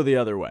 Well, I'm going to go the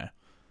other way.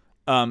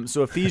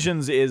 So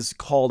Ephesians is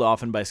called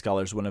often by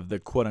scholars one of the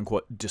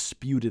quote-unquote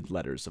disputed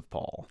letters of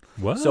Paul.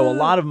 What? So a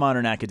lot of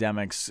modern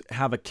academics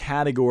have a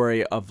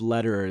category of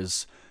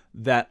letters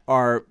that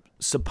are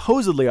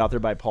supposedly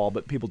authored by Paul,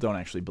 but people don't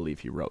actually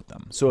believe he wrote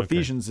them. So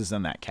Ephesians is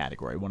in that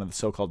category, one of the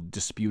so-called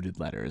disputed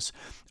letters.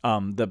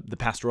 The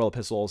pastoral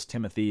epistles,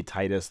 Timothy,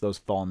 Titus, those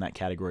fall in that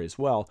category as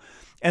well.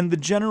 And the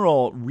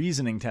general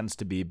reasoning tends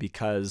to be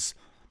because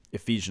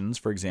Ephesians,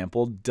 for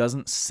example,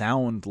 doesn't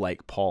sound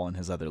like Paul in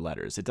his other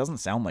letters. It doesn't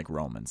sound like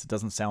Romans. It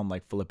doesn't sound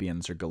like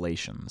Philippians or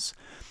Galatians.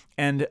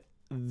 And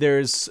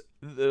there's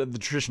the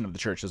tradition of the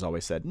church has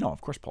always said, no,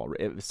 of course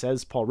it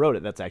says Paul wrote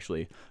it. That's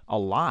actually a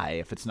lie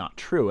if it's not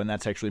true, and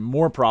that's actually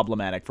more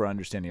problematic for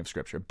understanding of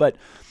Scripture. But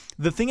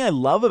the thing I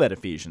love about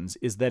Ephesians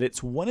is that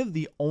it's one of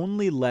the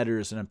only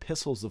letters and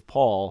epistles of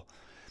Paul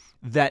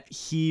that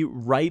he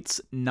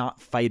writes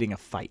not fighting a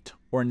fight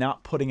or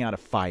not putting out a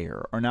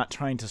fire or not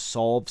trying to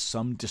solve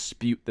some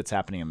dispute that's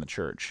happening in the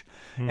church.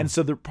 And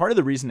so part of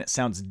the reason it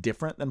sounds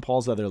different than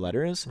Paul's other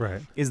letters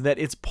is that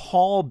it's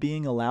Paul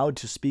being allowed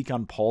to speak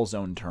on Paul's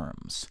own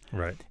terms.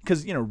 Right.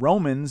 Because,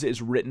 Romans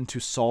is written to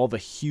solve a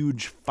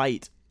huge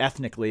fight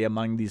ethnically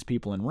among these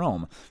people in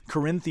Rome.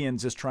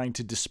 Corinthians is trying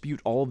to dispute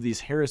all of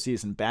these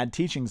heresies and bad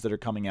teachings that are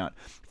coming out.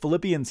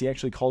 Philippians, he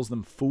actually calls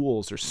them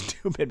fools or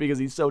stupid because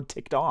he's so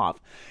ticked off.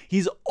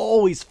 He's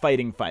always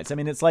fighting fights. I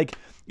mean, it's like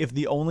if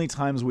the only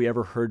times we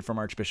ever heard from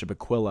Archbishop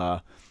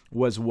Aquila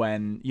was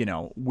when,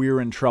 we're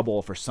in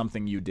trouble for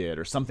something you did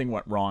or something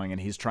went wrong and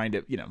he's trying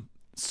to,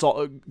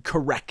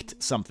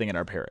 correct something in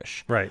our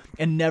parish. Right.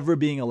 And never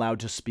being allowed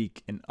to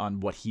speak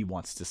on what he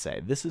wants to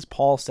say. This is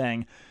Paul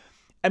saying,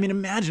 I mean,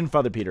 imagine,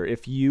 Father Peter,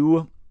 if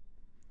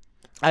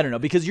I don't know,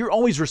 because you're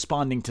always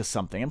responding to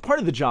something. And part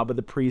of the job of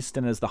the priest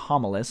and as the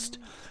homilist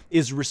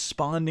is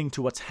responding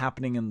to what's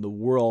happening in the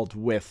world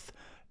with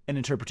an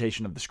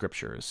interpretation of the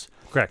Scriptures.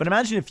 Correct. But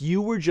imagine if you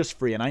were just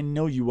free, and I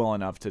know you well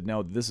enough to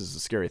know this is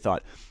a scary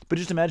thought, but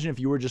just imagine if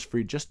you were just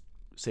free, just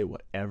say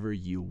whatever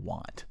you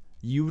want.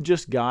 You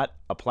just got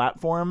a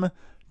platform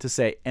to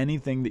say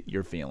anything that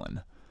you're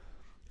feeling.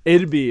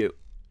 It'd be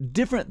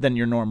different than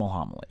your normal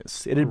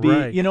homilies. It'd be,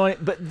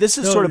 but this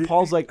is sort of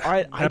Paul's like, all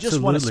right, I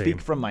just want to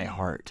speak from my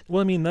heart.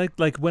 Well, I mean,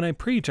 like when I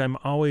preach, I'm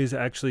always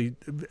actually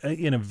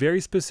in a very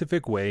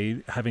specific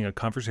way having a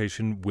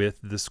conversation with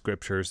the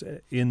Scriptures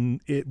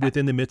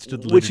within the midst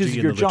of the liturgy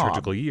in the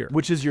liturgical year.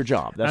 Which is your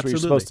job. That's what you're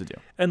supposed to do.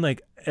 And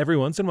like every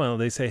once in a while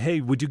they say, hey,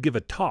 would you give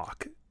a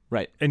talk?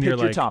 Right. And Pick you're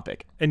your like,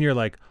 topic. And you're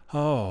like,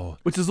 oh.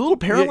 Which is a little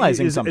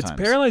paralyzing sometimes.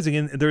 It's paralyzing.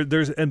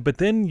 And but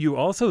then you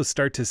also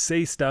start to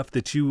say stuff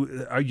that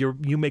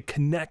you make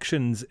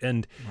connections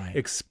and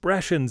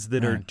expressions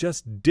that are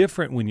just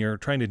different when you're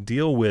trying to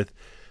deal with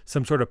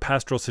some sort of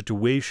pastoral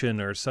situation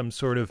or some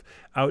sort of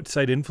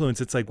outside influence.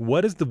 It's like,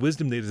 what is the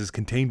wisdom that is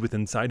contained within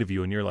inside of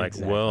you? And you're like,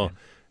 well,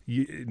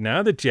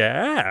 now that you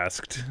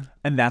asked.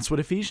 And that's what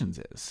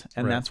Ephesians is.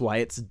 And that's why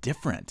it's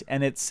different.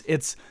 And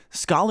it's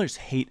scholars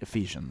hate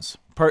Ephesians.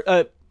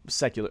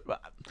 Secular.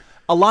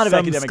 A lot of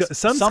academics,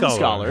 some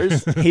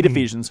scholars hate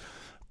Ephesians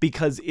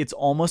because it's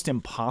almost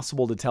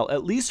impossible to tell,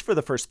 at least for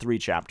the first 3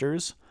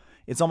 chapters,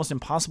 it's almost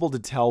impossible to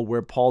tell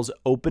where Paul's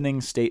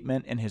opening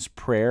statement and his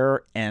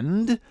prayer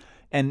end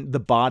and the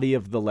body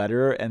of the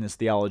letter and his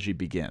theology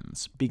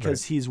begins,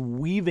 because he's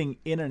weaving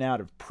in and out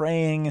of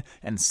praying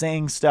and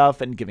saying stuff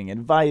and giving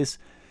advice.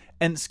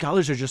 And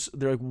scholars are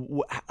they're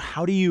like,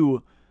 how do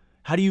you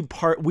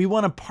we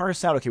want to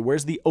parse out, okay,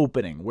 where's the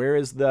opening? Where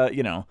is the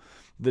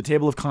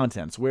table of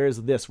contents? Where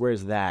is this? Where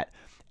is that?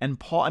 And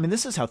Paul, I mean,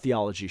 this is how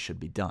theology should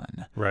be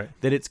done. Right.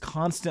 That it's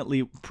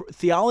constantly,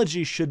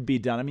 theology should be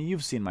done. I mean,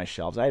 you've seen my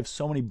shelves. I have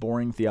so many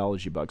boring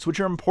theology books, which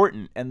are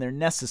important and they're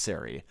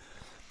necessary.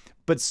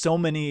 But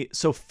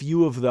so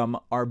few of them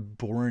are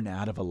born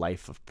out of a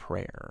life of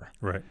prayer.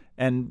 Right.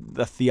 And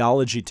the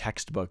theology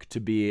textbook to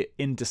be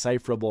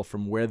indecipherable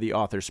from where the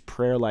author's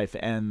prayer life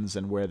ends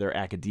and where their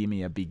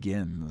academia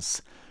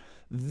begins.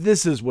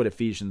 This is what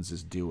Ephesians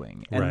is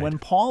doing. And Right. when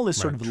Paul is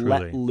sort Right, of truly.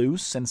 let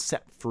loose and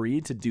set free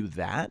to do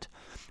that,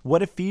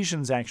 what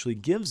Ephesians actually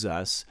gives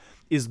us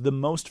is the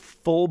most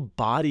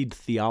full-bodied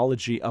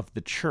theology of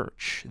the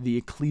church,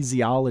 the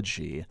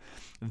ecclesiology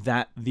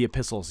that the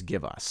epistles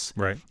give us.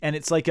 Right. And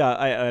it's like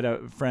I had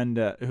a friend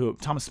who,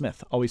 Thomas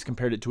Smith, always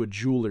compared it to a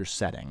jeweler's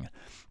setting,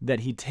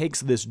 that he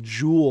takes this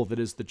jewel that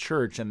is the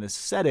church and this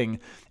setting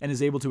and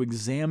is able to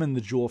examine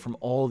the jewel from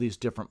all these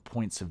different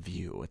points of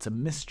view. It's a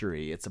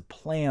mystery. It's a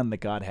plan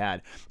that God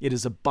had. It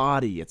is a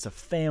body. It's a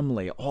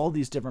family. All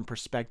these different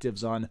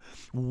perspectives on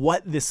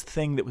what this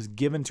thing that was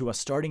given to us,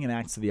 starting in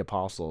Acts of the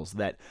Apostles,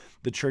 that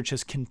the church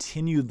has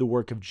continued the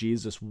work of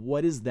Jesus.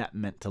 What is that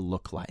meant to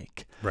look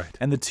like? Right.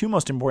 And the two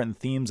most important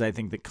themes, I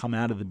think, that come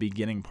out of the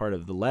beginning part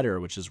of the letter,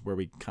 which is where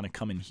we kind of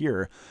come in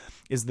here,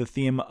 is the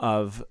theme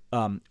of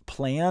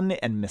plan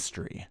and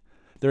mystery.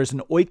 There's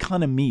an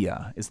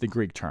oikonomia, is the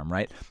Greek term,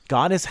 right?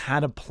 God has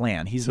had a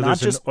plan. He's So not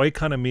there's just... an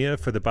oikonomia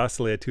for the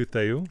Basilea Tou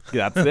Theou.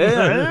 That's it.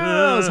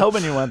 I was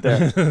hoping you went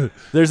there.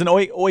 There's an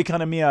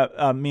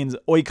oikonomia, means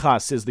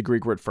oikos is the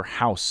Greek word for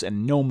house,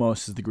 and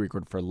nomos is the Greek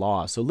word for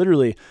law. So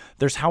literally,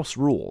 there's house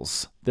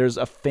rules. There's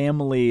a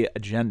family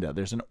agenda.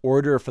 There's an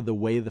order for the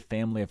way the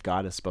family of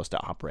God is supposed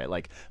to operate.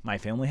 Like, my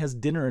family has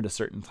dinner at a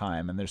certain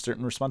time, and there's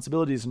certain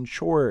responsibilities and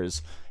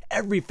chores.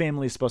 Every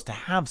family is supposed to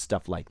have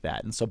stuff like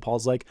that. And so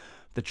Paul's like,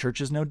 the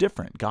church is no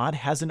different. God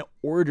has an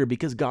order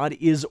because God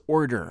is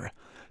order.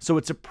 So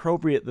it's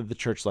appropriate that the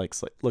church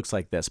looks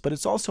like this. But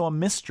it's also a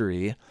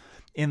mystery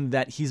in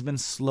that he's been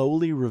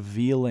slowly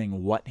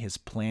revealing what his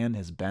plan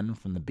has been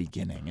from the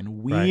beginning.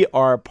 And we Right.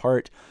 are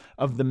part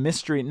of the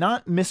mystery,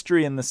 not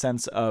mystery in the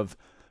sense of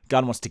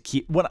God wants to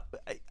keep...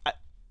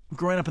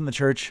 growing up in the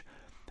church,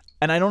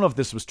 and I don't know if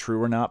this was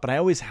true or not, but I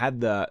always had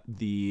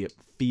the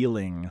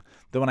feeling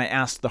that when I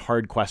asked the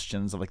hard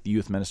questions of like the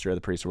youth minister or the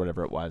priest or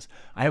whatever it was,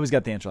 I always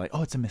got the answer like,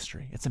 oh, it's a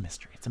mystery. It's a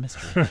mystery. It's a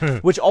mystery.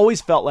 Which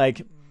always felt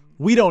like,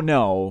 we don't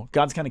know.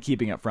 God's kind of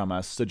keeping it from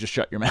us, so just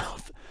shut your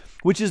mouth.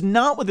 Which is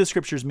not what the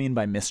scriptures mean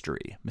by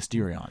mystery,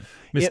 mysterion.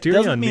 It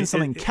doesn't mean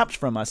something kept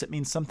from us. It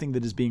means something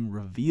that is being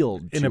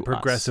revealed In to a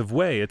progressive us.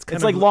 way. It's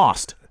It's like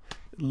Lost.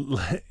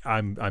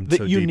 I'm That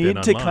so you deep in need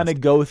on to Lost. kind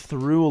of go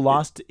through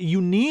Lost. You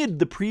need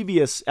the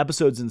previous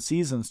episodes and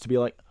seasons to be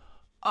like,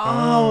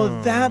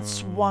 oh,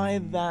 that's why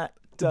that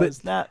does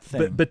that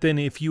thing. But then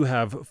if you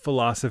have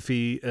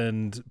philosophy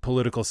and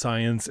political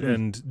science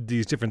and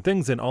these different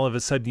things, then all of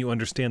a sudden you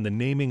understand the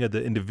naming of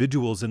the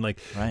individuals, and like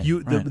Right,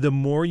 the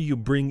more you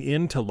bring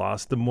into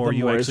Lost, the more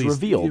you more actually is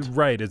revealed.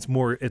 Right. It's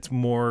more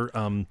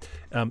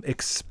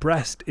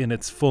expressed in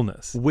its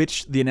fullness.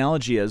 Which the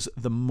analogy is,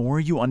 the more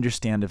you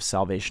understand of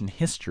salvation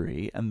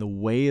history and the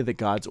way that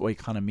God's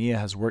oikonomia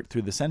has worked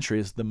through the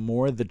centuries, the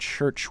more the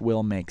church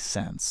will make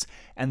sense,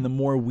 and the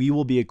more we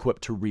will be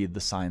equipped to read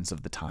the signs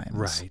of the times.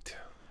 Right.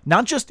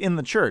 Not just in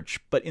the church,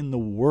 but in the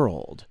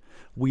world.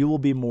 We will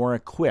be more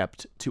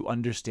equipped to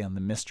understand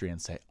the mystery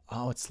and say,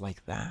 oh, it's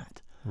like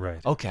that. Right.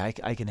 Okay,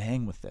 I can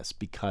hang with this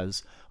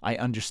because I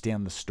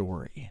understand the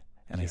story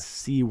and I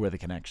see where the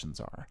connections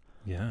are.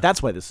 Yeah.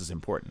 That's why this is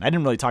important. I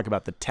didn't really talk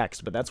about the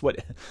text, but that's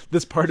what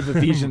this part of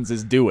Ephesians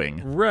is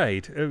doing.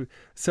 Right.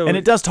 So And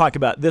it does talk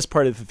about, this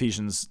part of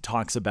Ephesians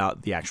talks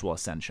about the actual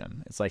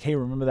ascension. It's like, hey,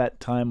 remember that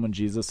time when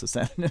Jesus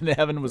ascended into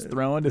heaven and was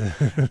throned?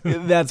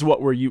 That's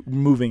what we're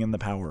moving in the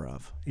power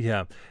of.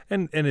 Yeah,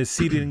 and is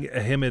seating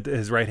him at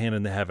his right hand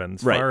in the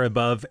heavens, Right. far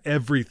above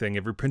everything,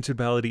 every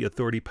principality,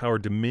 authority, power,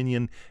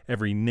 dominion,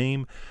 every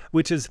name,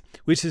 which is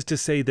to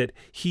say that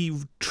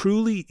he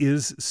truly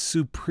is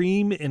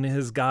supreme in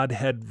his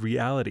Godhead reality.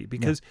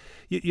 Because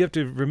you have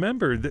to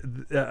remember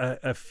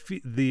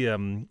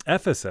the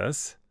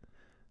Ephesus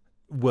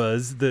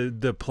was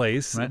the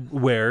place Right.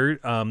 where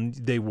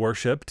they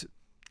worshipped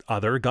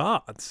other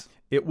gods.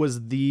 It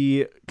was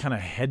the kind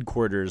of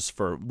headquarters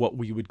for what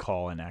we would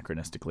call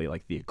anachronistically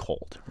like the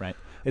occult, right?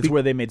 It's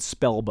where they made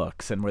spell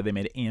books and where they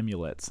made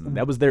amulets, and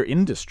that was their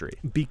industry.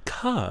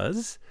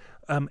 Because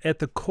at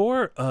the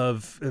core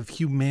of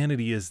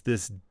humanity is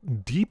this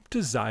deep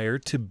desire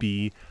to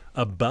be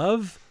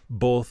above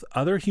both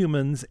other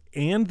humans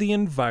and the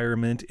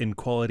environment in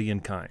quality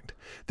and kind.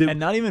 And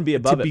not even be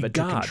above to it, be but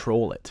God. to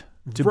control it,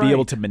 to Right. be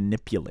able to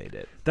manipulate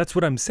it. That's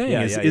what I'm saying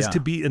Yeah, is yeah. to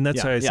be, and that's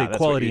Yeah, why I yeah, say that's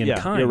quality what and you're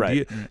kind.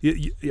 right.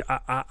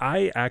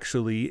 I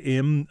actually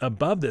am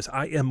above this.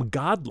 I am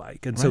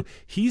godlike. And so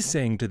he's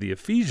saying to the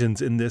Ephesians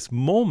in this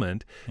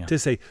moment to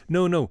say,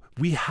 no,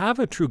 we have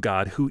a true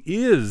God who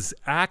is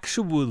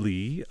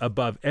actually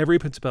above every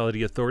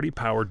principality, authority,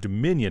 power,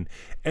 dominion,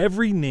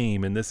 every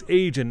name in this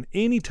age and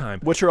any time.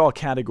 Which are all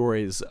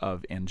categories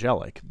of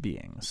angelic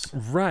beings.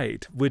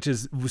 Right. Which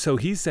is, so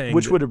he's saying.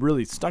 Which would have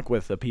really stuck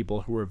with the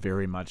people who were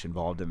very much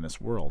involved in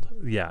this world.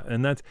 Yeah,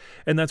 and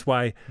that's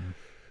why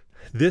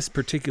this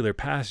particular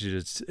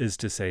passage is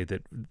to say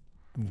that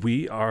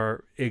we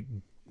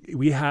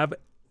have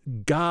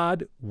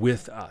God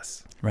with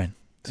us. Right.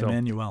 So-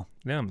 Emmanuel.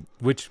 Yeah,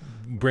 which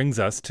brings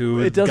us to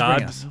It does God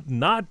bring us.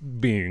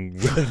 not being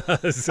with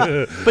us.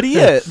 But he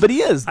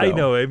is. I though.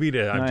 know. I mean,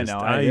 I know.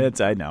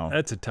 I know.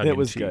 That's a tongue It in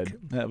was cheek. good.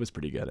 That was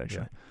pretty good,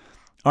 actually.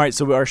 All right,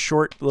 so our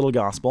short little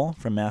gospel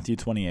from Matthew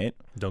 28.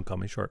 Don't call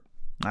me short.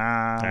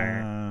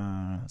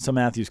 So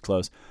Matthew's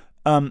close.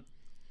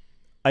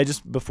 I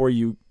just, before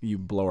you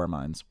blow our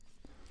minds,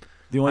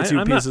 the only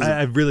two pieces.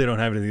 I really don't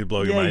have anything to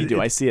blow your mind. Yeah, you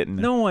do. I see it.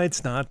 No,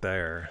 it's not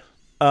there.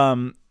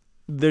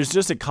 There's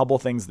just a couple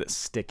things that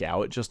stick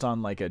out just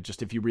on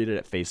just if you read it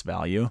at face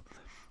value.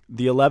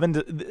 The 11,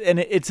 and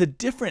it's a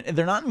different,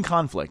 they're not in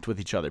conflict with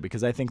each other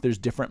because I think there's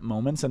different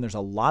moments and there's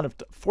a lot of,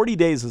 40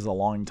 days is a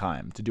long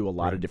time to do a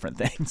lot of different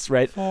things,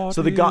 right? So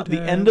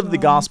the end of the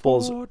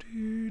Gospels, the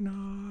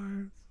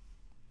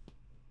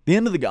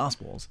end of the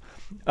Gospels,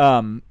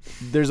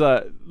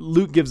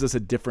 Luke gives us a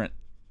different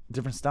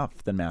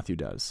stuff than Matthew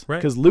does. Right.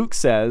 Because Luke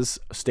says,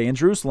 stay in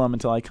Jerusalem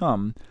until I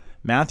come.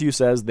 Matthew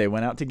says they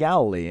went out to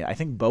Galilee. I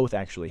think both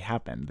actually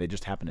happened. They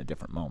just happened at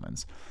different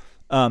moments.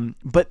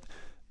 But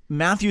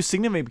Matthew's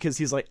significant because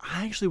he's like,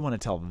 I actually want to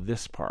tell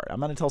this part.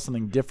 I'm going to tell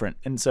something different.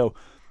 And so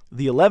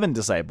the 11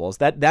 disciples,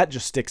 that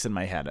just sticks in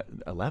my head.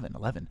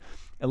 11,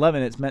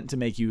 it's meant to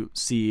make you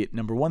see,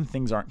 number one,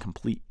 things aren't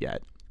complete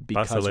yet.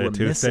 Because Basilea we're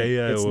Tou missing.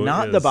 Theou It's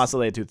not the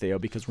Basilea Tou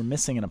Theou because we're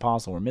missing an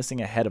apostle. We're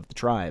missing a head of the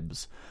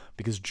tribes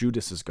because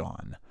Judas is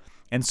gone.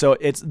 And so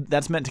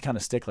that's meant to kind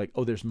of stick like,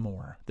 oh, there's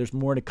more. There's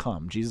more to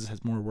come. Jesus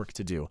has more work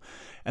to do.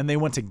 And they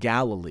went to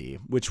Galilee,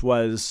 which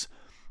was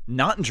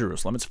not in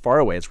Jerusalem. It's far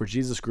away. It's where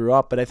Jesus grew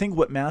up. But I think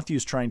what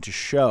Matthew's trying to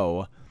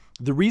show,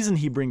 the reason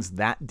he brings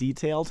that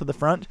detail to the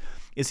front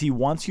is he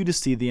wants you to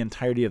see the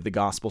entirety of the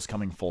Gospels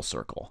coming full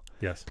circle.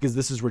 Yes. Because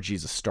this is where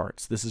Jesus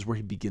starts. This is where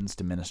he begins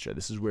to minister.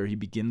 This is where he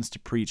begins to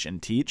preach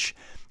and teach.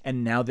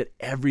 And now that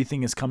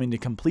everything is coming to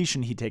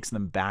completion, he takes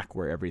them back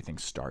where everything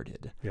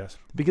started. Yes.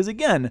 Because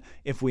again,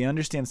 if we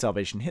understand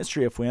salvation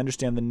history, if we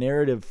understand the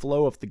narrative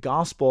flow of the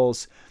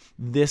Gospels,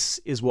 this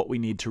is what we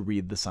need to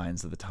read the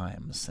signs of the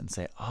times and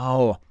say,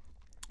 oh,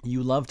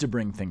 you love to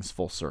bring things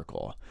full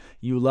circle.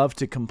 You love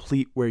to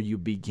complete where you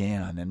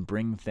began and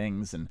bring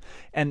things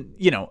and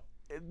you know,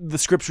 the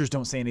scriptures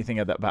don't say anything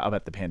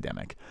about the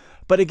pandemic.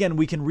 But again,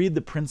 we can read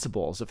the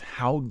principles of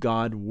how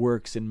God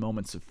works in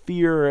moments of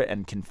fear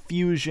and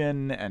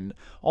confusion and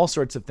all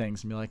sorts of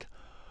things and be like,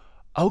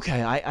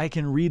 okay, I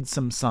can read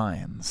some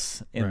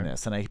signs in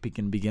this, and I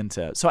can begin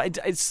to. So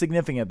it's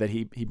significant that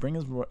he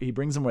brings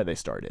them where they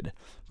started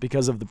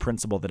because of the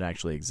principle that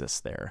actually exists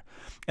there.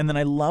 And then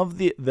I love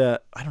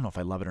the I don't know if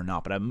I love it or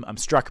not, but I'm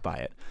struck by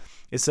it.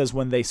 It says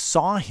when they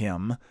saw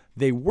him,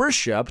 they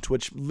worshipped,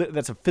 which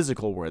that's a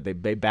physical word.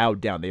 They bowed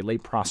down, they lay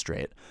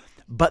prostrate.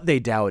 But they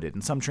doubted.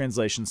 And some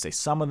translations say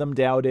some of them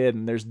doubted,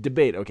 and there's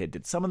debate. Okay,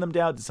 did some of them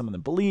doubt? Did some of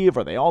them believe?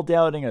 Are they all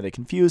doubting? Are they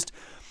confused?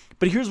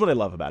 But here's what I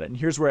love about it, and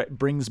here's where it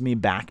brings me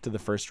back to the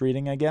first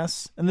reading, I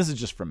guess. And this is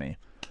just for me.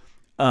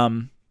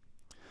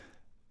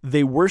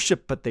 They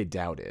worshiped, but they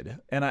doubted.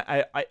 And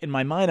I in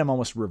my mind, I'm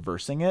almost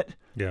reversing it.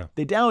 Yeah.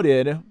 They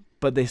doubted,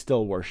 but they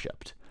still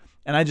worshiped.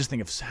 And I just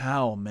think of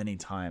how many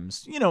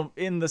times, you know,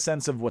 in the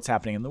sense of what's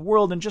happening in the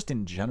world and just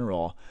in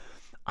general,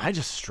 I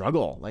just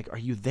struggle. Like, are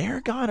you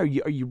there, God? Are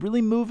you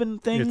really moving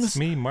things? It's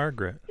me,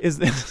 Margaret. Is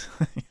this?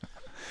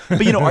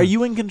 But, you know, are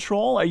you in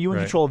control? Are you in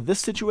Right. control of this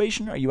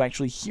situation? Are you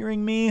actually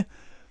hearing me?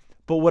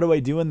 But what do I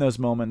do in those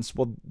moments?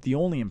 Well, the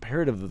only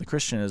imperative of the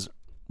Christian is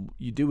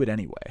you do it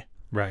anyway.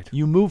 Right.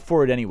 You move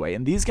forward anyway.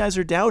 And these guys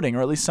are doubting,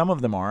 or at least some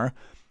of them are,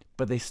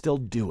 but they still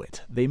do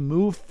it. They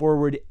move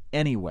forward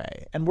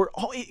anyway. And we're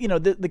all, you know,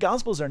 the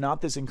Gospels are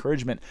not this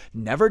encouragement.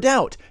 Never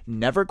doubt,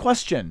 never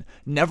question,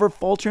 never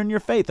falter in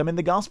your faith. I mean,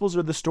 the Gospels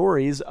are the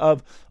stories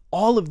of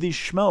all of these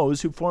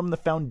schmoes who form the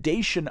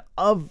foundation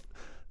of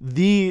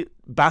the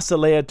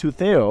Basilea Tou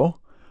Theou,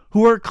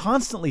 who are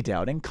constantly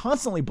doubting,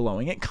 constantly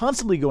blowing it,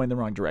 constantly going the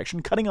wrong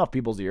direction, cutting off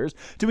people's ears,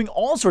 doing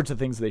all sorts of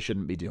things they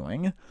shouldn't be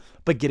doing,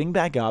 but getting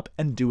back up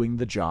and doing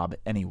the job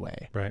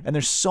anyway. Right. And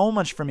there's so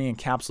much for me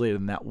encapsulated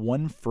in that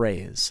one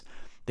phrase.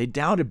 They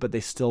doubted, but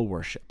they still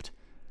worshipped.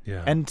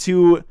 Yeah. And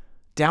to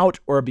doubt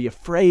or be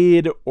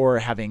afraid or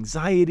have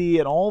anxiety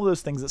and all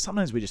those things that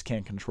sometimes we just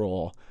can't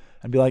control,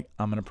 and be like,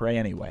 I'm going to pray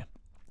anyway.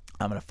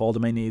 I'm going to fall to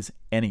my knees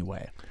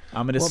anyway.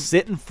 I'm going to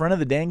sit in front of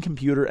the dang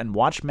computer and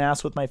watch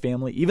Mass with my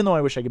family, even though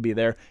I wish I could be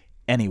there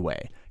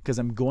anyway, because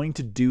I'm going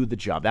to do the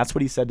job. That's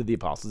what he said to the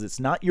apostles. It's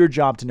not your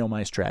job to know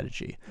my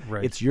strategy.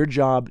 Right. It's your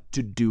job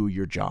to do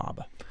your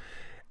job.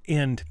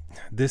 And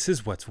this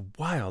is what's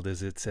wild,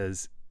 is it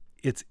says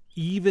it's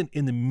even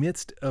in the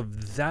midst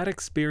of that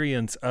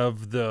experience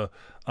of the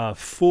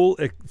full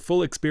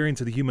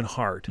experience of the human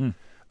heart,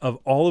 of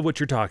all of what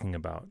you're talking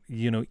about,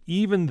 you know,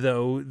 even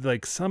though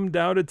like some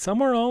doubted, some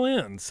were all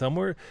in, some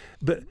were,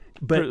 but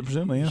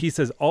Presumably, yeah. he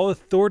says, all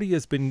authority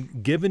has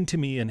been given to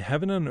me in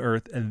heaven and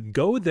earth, and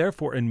go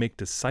therefore and make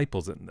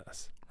disciples in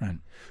this. Right.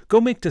 Go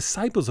make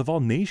disciples of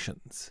all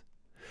nations.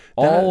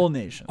 All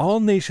nations. All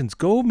nations.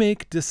 Go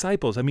make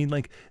disciples. I mean,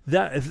 like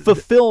that.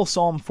 Fulfill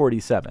Psalm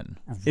 47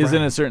 is in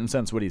Right. a certain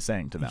sense what he's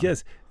saying to them.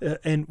 Yes,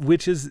 and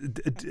which is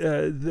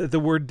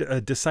the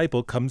word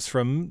disciple comes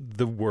from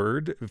the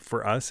word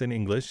for us in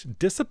English,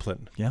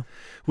 discipline. Yeah.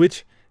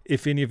 Which,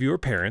 if any of you are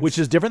parents, Which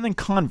is different than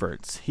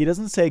converts. He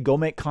doesn't say go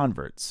make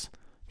converts.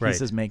 Right. He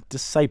says make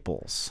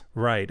disciples.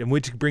 Right, and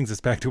which brings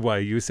us back to why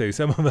you say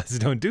some of us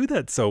don't do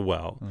that so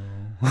well.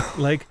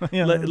 Like,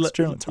 Yeah, that's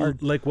true. It's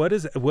hard. Like, what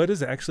is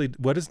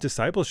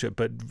discipleship?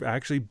 But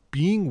actually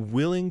being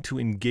willing to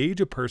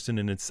engage a person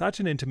in such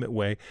an intimate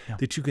way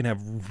that you can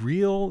have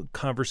real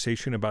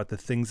conversation about the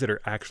things that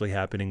are actually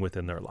happening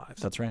within their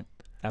lives. That's right.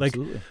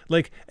 Absolutely.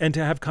 And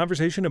to have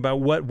conversation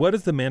about what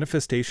is the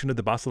manifestation of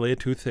the Basilea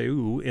Tou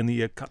Theou in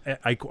the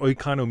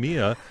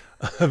economia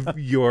of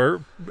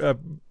your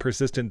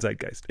persistent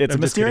zeitgeist. It's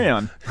I'm a just kidding.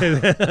 mysterion.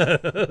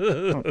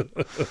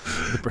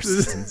 The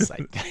persistent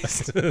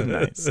zeitgeist.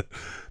 Nice.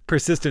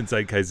 Persistent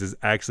zeitgeist is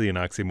actually an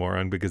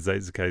oxymoron because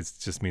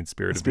zeitgeist just means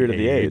spirit of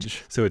the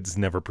age. So it's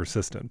never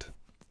persistent.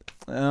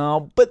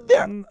 Oh, but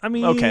there. I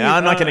mean, okay,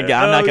 I'm not gonna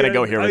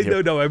go here with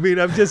you. No. I mean,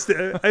 I'm just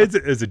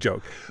it's a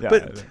joke.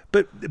 Yeah,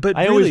 but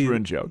I really, always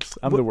ruin jokes.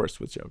 I'm the worst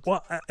with jokes.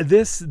 Well,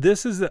 this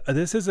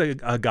is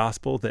a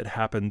gospel that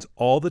happens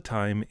all the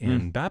time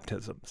in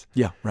baptisms.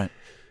 Yeah, right.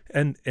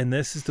 And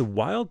this is the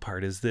wild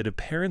part, is that a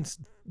parent's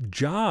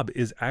job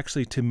is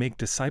actually to make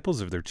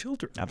disciples of their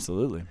children.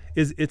 Absolutely.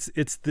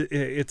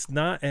 It's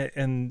not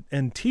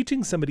and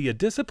teaching somebody a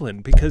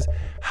discipline, because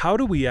how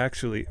do we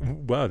actually,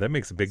 wow, that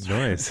makes a big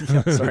noise.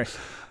 Yeah, sorry.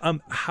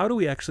 How do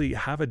we actually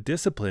have a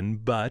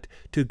discipline but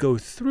to go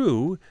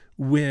through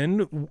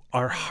when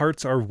our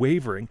hearts are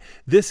wavering?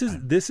 This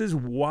is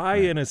why,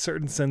 in a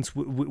certain sense,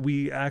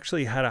 we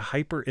actually had a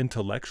hyper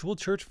intellectual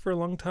church for a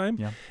long time.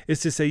 Yeah. Is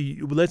to say,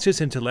 let's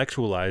just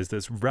intellectualize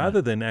this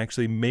rather than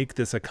actually make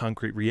this a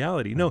concrete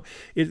reality. No,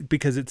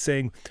 because it's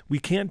saying we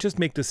can't just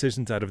make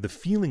decisions out of the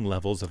feeling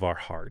levels of our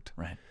heart.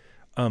 Right.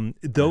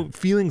 Though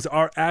feelings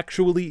are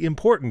actually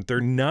important.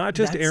 They're not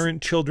just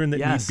errant children that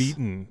need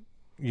beaten.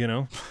 You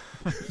know.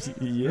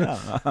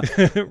 Yeah.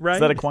 Right.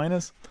 Is that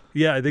Aquinas?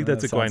 Yeah, I think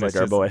that's Aquinas. Like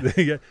our boy.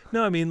 Yeah.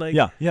 No, I mean, like,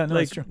 no,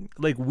 that's true.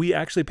 Like, we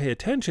actually pay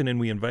attention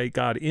and we invite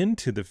God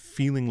into the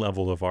feeling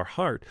level of our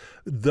heart,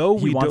 though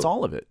He wants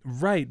all of it.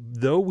 Right.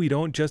 Though we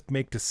don't just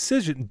make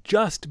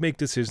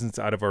decisions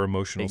out of our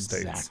emotional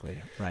states.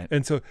 Exactly. Right.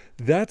 And so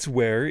that's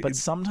where. But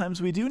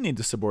sometimes we do need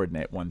to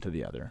subordinate one to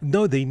the other.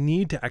 No, they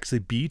need to actually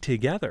be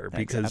together,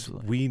 because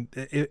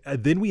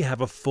then we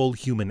have a full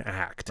human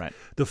act. Right.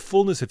 The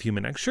fullness of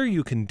human act. Sure,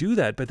 you can do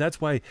that, but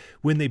that's why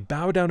when they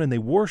bow down and they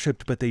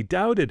worshiped, but they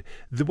doubted,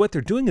 what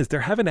they're doing is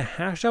they're having to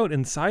hash out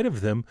inside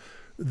of them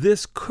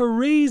this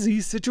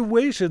crazy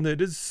situation that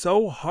is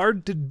so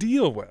hard to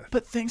deal with.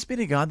 But thanks be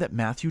to God that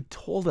Matthew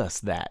told us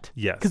that.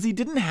 Yes. Because he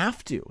didn't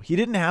have to. He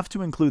didn't have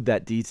to include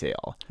that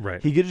detail.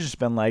 Right. He could have just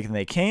been like, and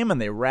they came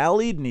and they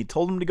rallied and he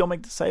told them to go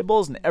make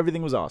disciples and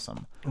everything was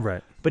awesome.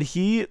 Right. But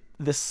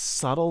this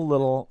subtle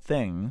little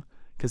thing,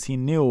 because he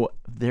knew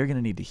they're going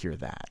to need to hear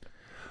that.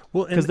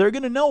 Well, because they're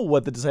going to know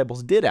what the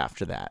disciples did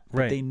after that.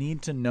 But they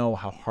need to know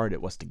how hard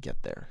it was to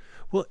get there.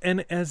 Well,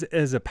 and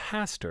as a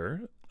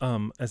pastor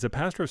of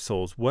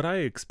souls, what I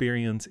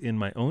experience in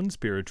my own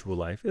spiritual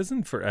life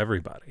isn't for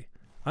everybody.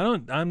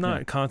 I'm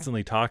not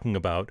constantly talking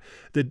about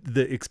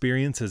the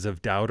experiences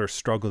of doubt or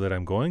struggle that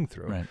I'm going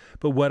through. Right.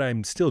 But what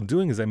I'm still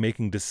doing is I'm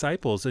making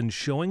disciples and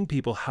showing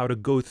people how to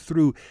go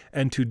through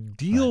and to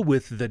deal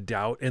with the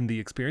doubt and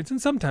the experience.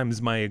 And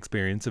sometimes my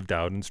experience of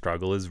doubt and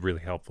struggle is really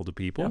helpful to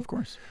people. Yeah, of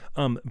course.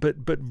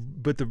 But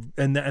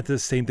that's the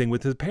same thing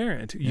with the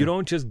parent. You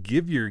don't just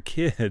give your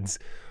kids,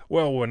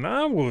 well, when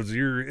I was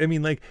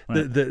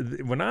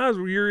when I was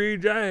your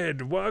age, I had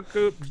to walk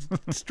up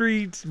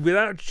streets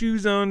without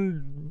shoes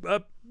on,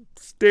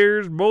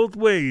 upstairs both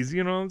ways.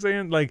 You know what I'm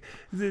saying? Like,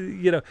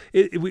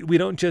 we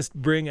don't just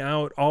bring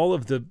out all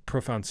of the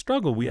profound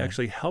struggle. We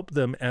actually help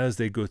them as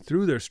they go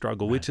through their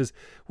struggle, which is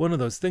one of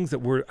those things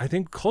that I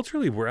think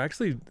culturally we're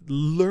actually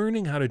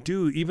learning how to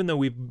do, even though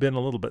we've been a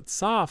little bit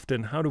soft.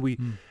 And how do we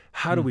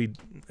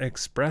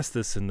express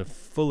this in the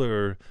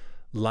fuller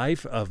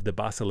life of the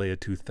Basilea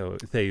Tou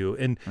Theou,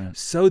 and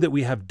so that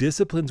we have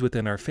disciplines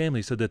within our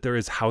family, so that there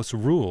is house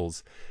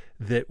rules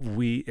that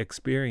we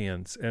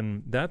experience.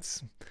 And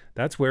that's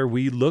where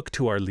we look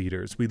to our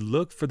leaders. We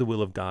look for the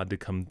will of God to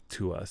come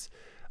to us,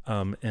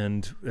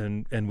 and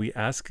we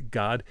ask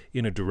God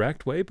in a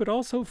direct way, but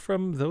also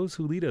from those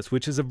who lead us,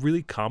 which is a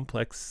really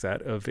complex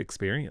set of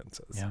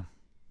experiences. Yeah.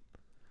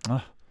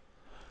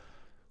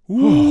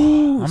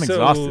 Ooh, I'm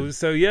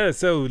exhausted.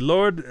 So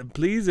Lord,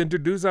 please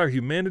introduce our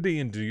humanity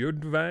into your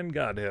divine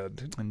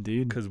Godhead.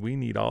 Indeed. Because we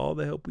need all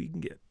the help we can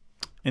get.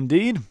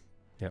 Indeed.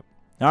 Yep.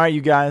 All right,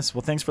 you guys.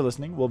 Well, thanks for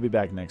listening. We'll be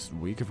back next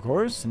week, of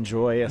course.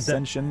 Enjoy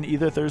Ascension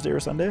either Thursday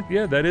or Sunday.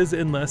 Yeah, that is,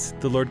 unless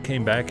the Lord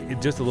came back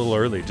just a little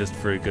early, just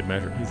for a good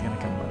measure. He's going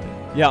to come Monday.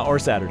 Yeah, or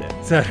Saturday.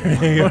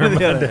 Or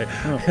Monday.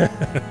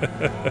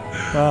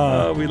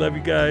 We love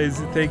you guys.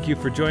 Thank you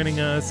for joining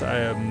us.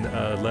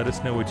 Let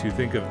us know what you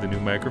think of the new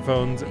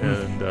microphones,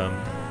 and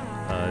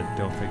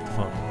don't fake the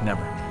funk.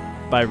 Never.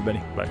 Bye,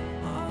 everybody. Bye.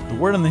 The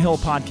Word on the Hill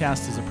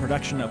podcast is a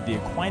production of the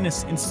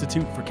Aquinas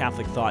Institute for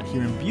Catholic Thought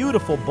here in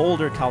beautiful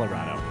Boulder,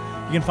 Colorado.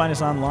 You can find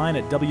us online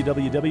at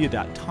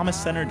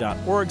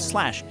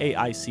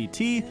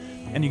www.thomascenter.org/AICT,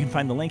 and you can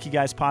find the Lanky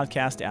Guys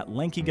podcast at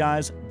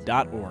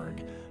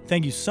lankyguys.org.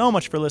 Thank you so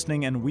much for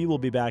listening, and we will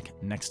be back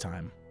next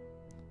time.